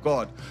voice of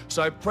God.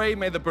 So I pray,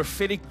 may the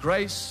prophetic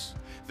grace,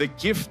 the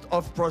gift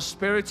of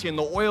prosperity, and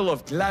the oil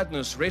of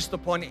gladness rest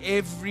upon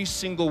every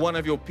single one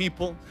of Your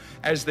people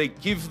as they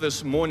give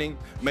this morning.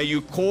 May You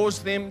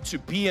cause them to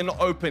be in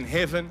open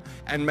heaven,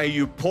 and may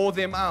You pour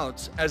them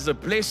out as a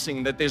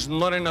blessing that there's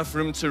not enough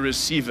room to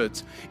receive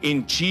it.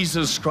 In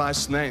Jesus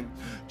Christ's name.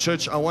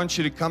 Church, I want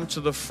you to come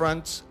to the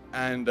front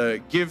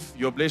and give.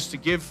 You're blessed to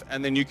give,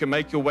 and then you can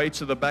make your way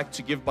to the back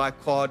to give by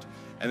card.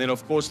 And then,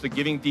 of course, the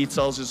giving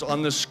details is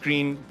on the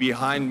screen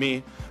behind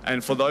me.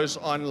 And for those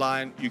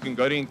online, you can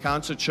go to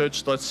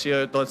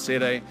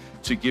encounterchurch.co.za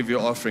to give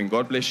your offering.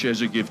 God bless you as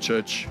you give,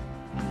 church.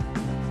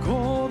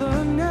 Call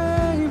the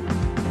name,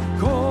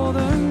 call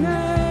the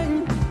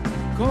name,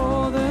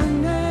 call the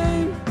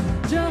name,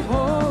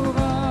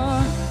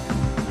 Jehovah.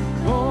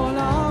 All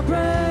our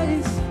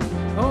praise,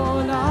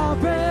 all our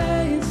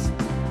praise,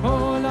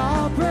 all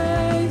our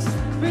praise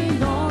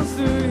belongs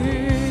to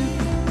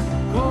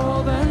Him.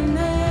 Call the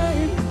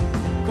name,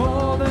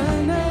 call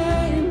the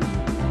name,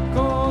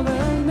 call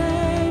the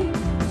name,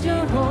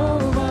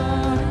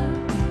 Jehovah.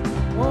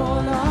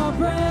 All our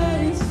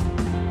praise,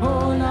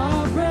 all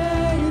our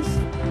praise,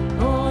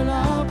 all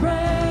our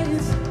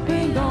praise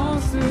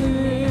belongs to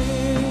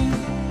Him.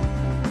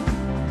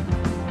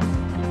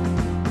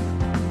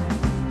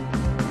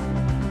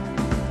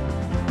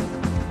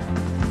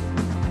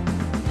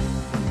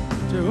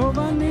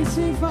 Jehovah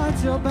Nissi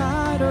fights your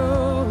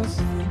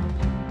battles.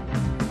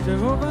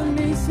 Jehovah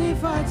Nissi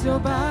fights your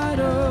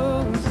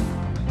battles.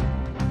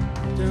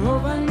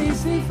 Jehovah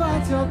Nissi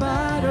fights your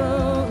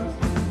battles.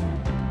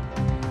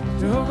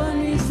 Jehovah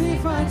Nissi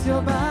fights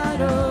your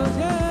battles,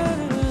 yeah.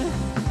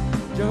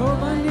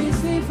 Jehovah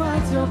Nissi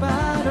fights your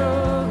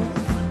battles.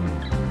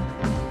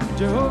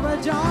 Jehovah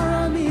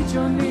Jireh meet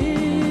your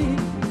need.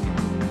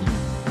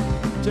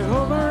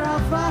 Jehovah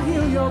Rapha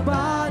heal your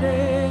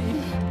body.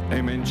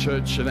 Amen,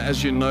 church. And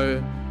as you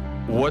know,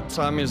 what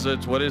time is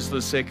it? What is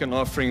the second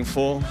offering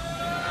for?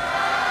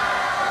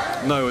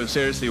 No,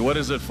 seriously, what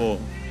is it for?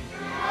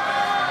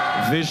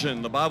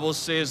 Vision. The Bible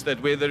says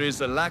that where there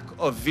is a lack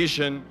of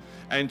vision,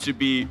 and to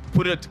be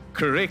put it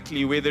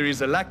correctly, where there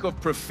is a lack of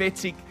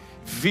prophetic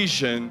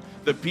vision,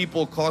 the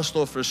people cast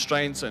off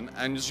restraints. And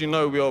as you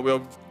know, we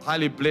are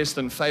highly blessed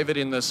and favored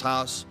in this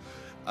house,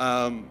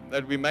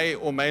 that we may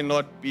or may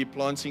not be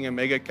planting a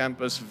mega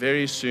campus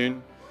very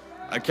soon.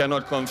 I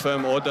cannot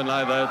confirm or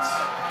deny that.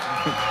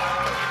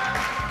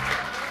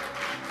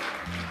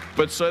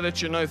 But so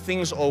that you know,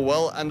 things are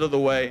well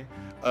underway,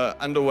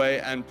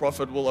 and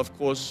Prophet will, of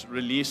course,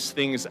 release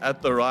things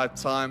at the right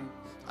time.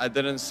 I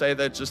didn't say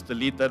that, just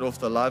delete that off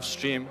the live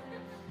stream,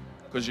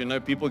 because, you know,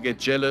 people get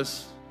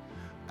jealous.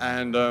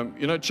 And,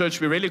 you know, church,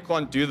 we really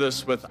can't do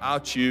this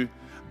without you.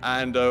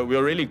 And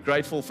we're really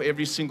grateful for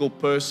every single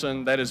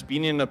person that has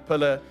been in a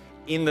pillar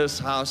in this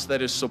house,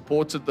 that has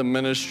supported the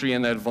ministry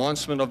and the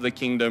advancement of the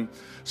kingdom.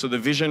 So the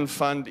Vision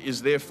Fund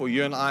is there for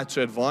you and I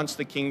to advance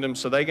the kingdom.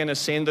 So they're going to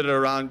send it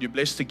around. You're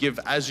blessed to give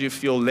as you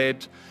feel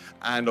led.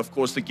 And of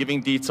course, the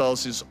giving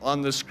details is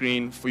on the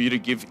screen for you to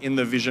give in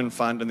the Vision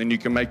Fund. And then you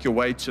can make your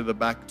way to the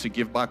back to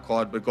give by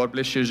card. But God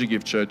bless you as you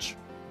give, church.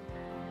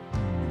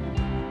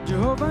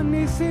 Jehovah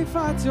Nissi,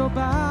 fight your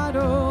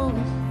battles.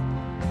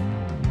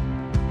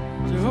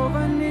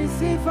 Jehovah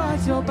Nissi,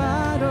 fight your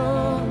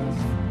battles.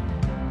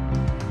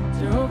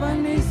 Jehovah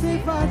Nissi,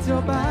 fight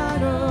your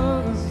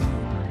battles.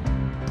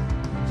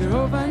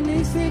 Jehovah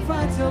Nissi,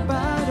 fight your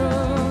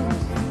battles.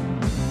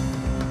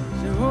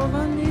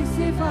 Jehovah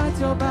Nissi, fight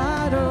your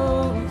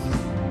battles.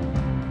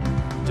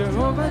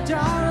 Jehovah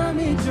Jireh,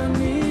 meet your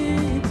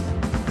needs.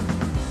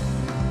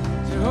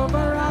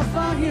 Jehovah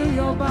Rapha, heal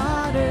your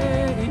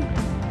body.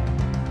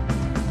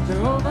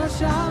 Jehovah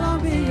Shalom,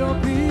 be your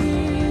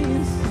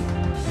peace.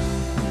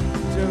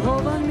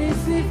 Jehovah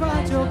Nissi,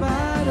 fight your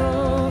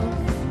battles.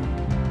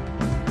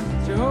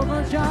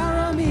 Jehovah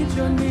Jireh, meet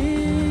your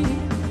need.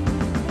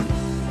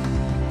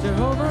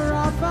 Jehovah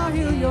Rapha,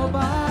 heal your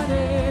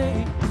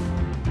body.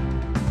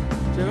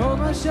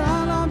 Jehovah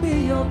Shalom,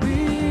 be your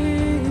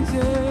peace.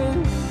 Yeah.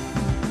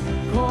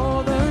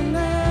 Call the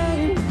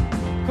name,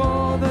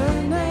 call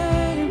the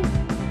name,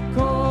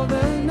 call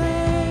the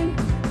name,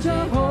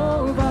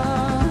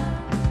 Jehovah.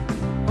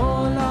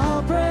 All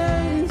our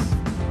praise,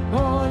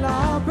 all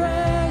our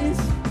praise,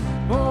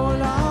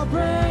 all our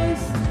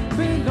praise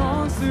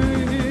belongs to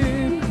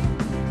Him.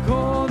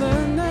 Call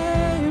the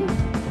name,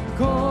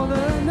 call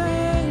the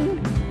name,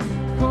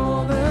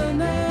 call the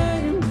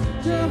name,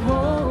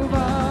 Jehovah.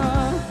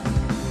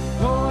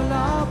 All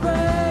our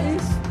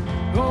praise,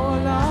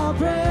 all our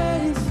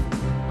praise,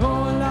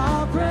 all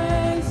our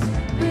praise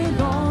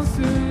belongs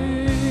to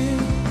Him.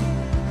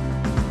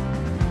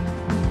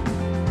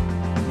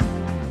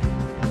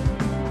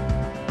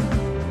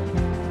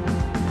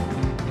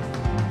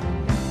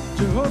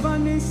 Jehovah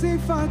Nissi,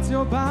 fight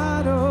your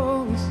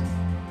battles.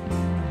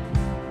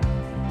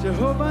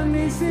 Jehovah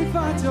Nissi,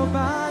 fight your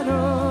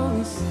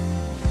battles.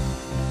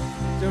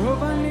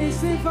 Jehovah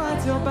Nissi,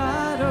 fight your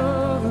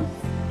battles.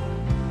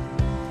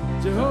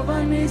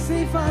 Jehovah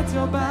Nissi, fight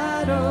your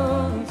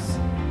battles.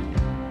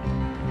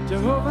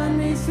 Jehovah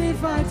Nissi,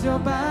 fight your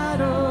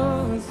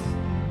battles.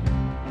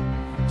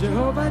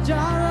 Jehovah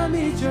Jireh,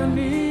 meet your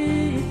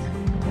need.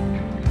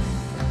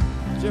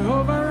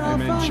 Jehovah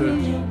Amen, Rapha,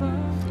 church. meet your battles.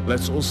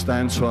 Let's all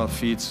stand to our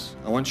feet.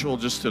 I want you all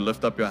just to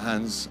lift up your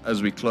hands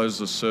as we close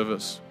the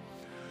service.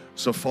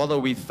 So, Father,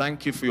 we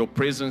thank you for your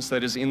presence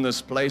that is in this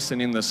place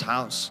and in this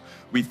house.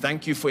 We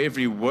thank you for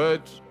every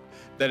word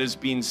that has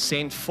been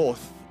sent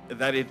forth,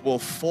 that it will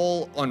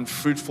fall on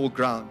fruitful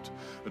ground.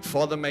 But,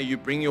 Father, may you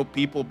bring your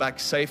people back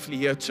safely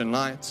here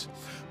tonight.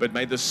 But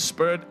may the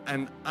spirit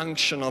and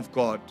unction of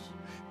God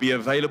be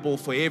available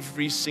for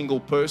every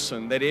single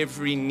person, that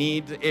every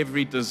need,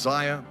 every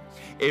desire,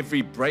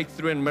 every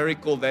breakthrough and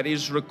miracle that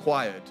is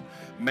required,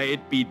 may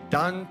it be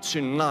done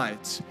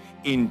tonight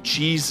in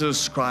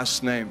Jesus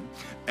Christ's name.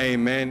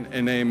 Amen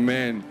and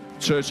amen.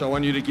 Church, I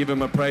want you to give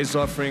Him a praise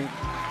offering.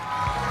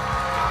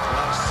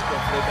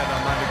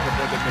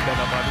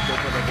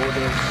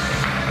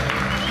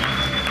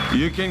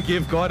 You can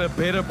give God a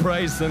better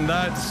praise than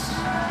that.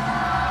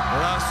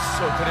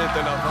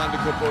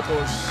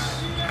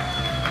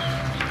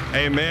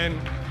 Amen.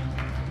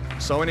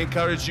 So I want to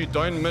encourage you,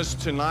 don't miss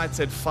tonight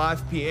at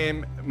 5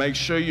 p.m. Make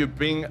sure you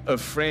bring a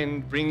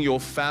friend, bring your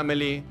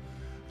family,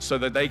 so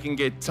that they can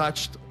get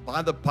touched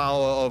by the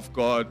power of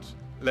God.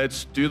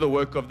 Let's do the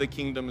work of the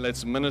kingdom.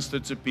 Let's minister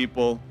to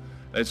people.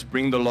 Let's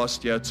bring the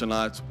lost here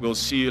tonight. We'll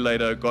see you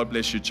later. God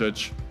bless you,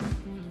 church.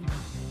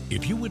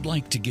 If you would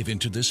like to give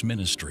into this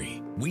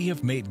ministry, we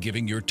have made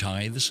giving your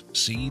tithes,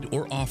 seed,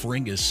 or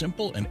offering as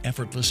simple and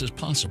effortless as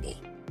possible.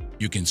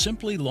 You can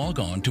simply log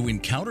on to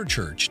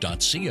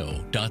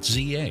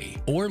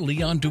encounterchurch.co.za or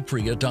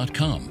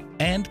leondupreez.com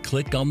and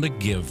click on the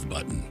Give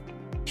button.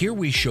 Here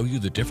we show you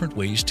the different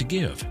ways to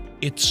give.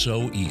 It's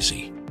so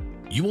easy.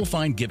 You will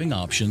find giving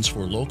options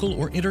for local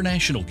or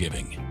international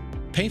giving.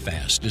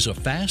 PayFast is a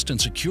fast and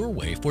secure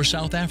way for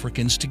South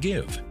Africans to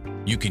give.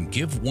 You can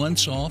give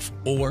once off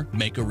or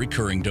make a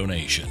recurring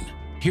donation.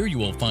 Here you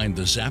will find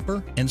the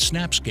Zapper and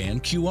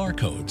SnapScan QR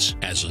codes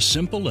as a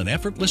simple and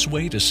effortless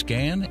way to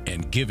scan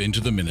and give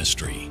into the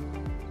ministry.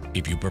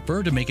 If you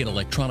prefer to make an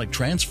electronic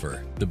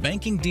transfer, the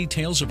banking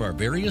details of our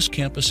various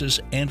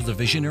campuses and the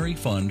Visionary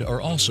Fund are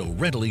also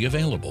readily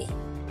available.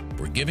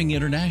 For giving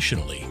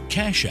internationally,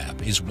 Cash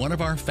App is one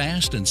of our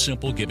fast and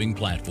simple giving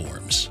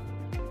platforms.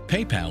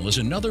 PayPal is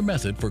another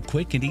method for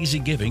quick and easy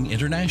giving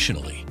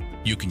internationally.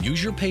 You can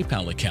use your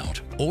PayPal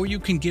account, or you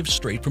can give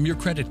straight from your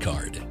credit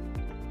card.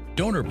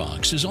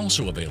 DonorBox is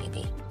also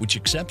available, which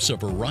accepts a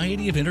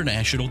variety of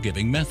international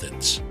giving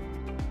methods.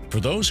 For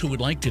those who would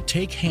like to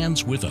take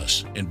hands with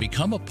us and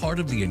become a part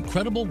of the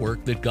incredible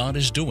work that God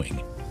is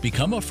doing,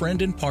 become a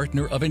friend and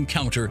partner of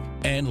Encounter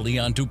and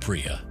Leon Du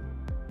Preez.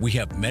 We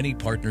have many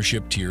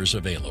partnership tiers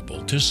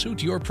available to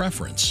suit your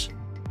preference.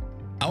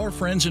 Our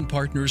friends and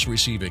partners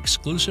receive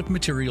exclusive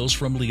materials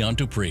from Leon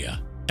Du Preez,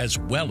 as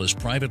well as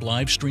private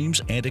live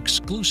streams and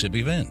exclusive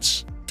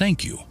events.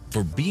 Thank you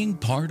for being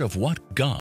part of what God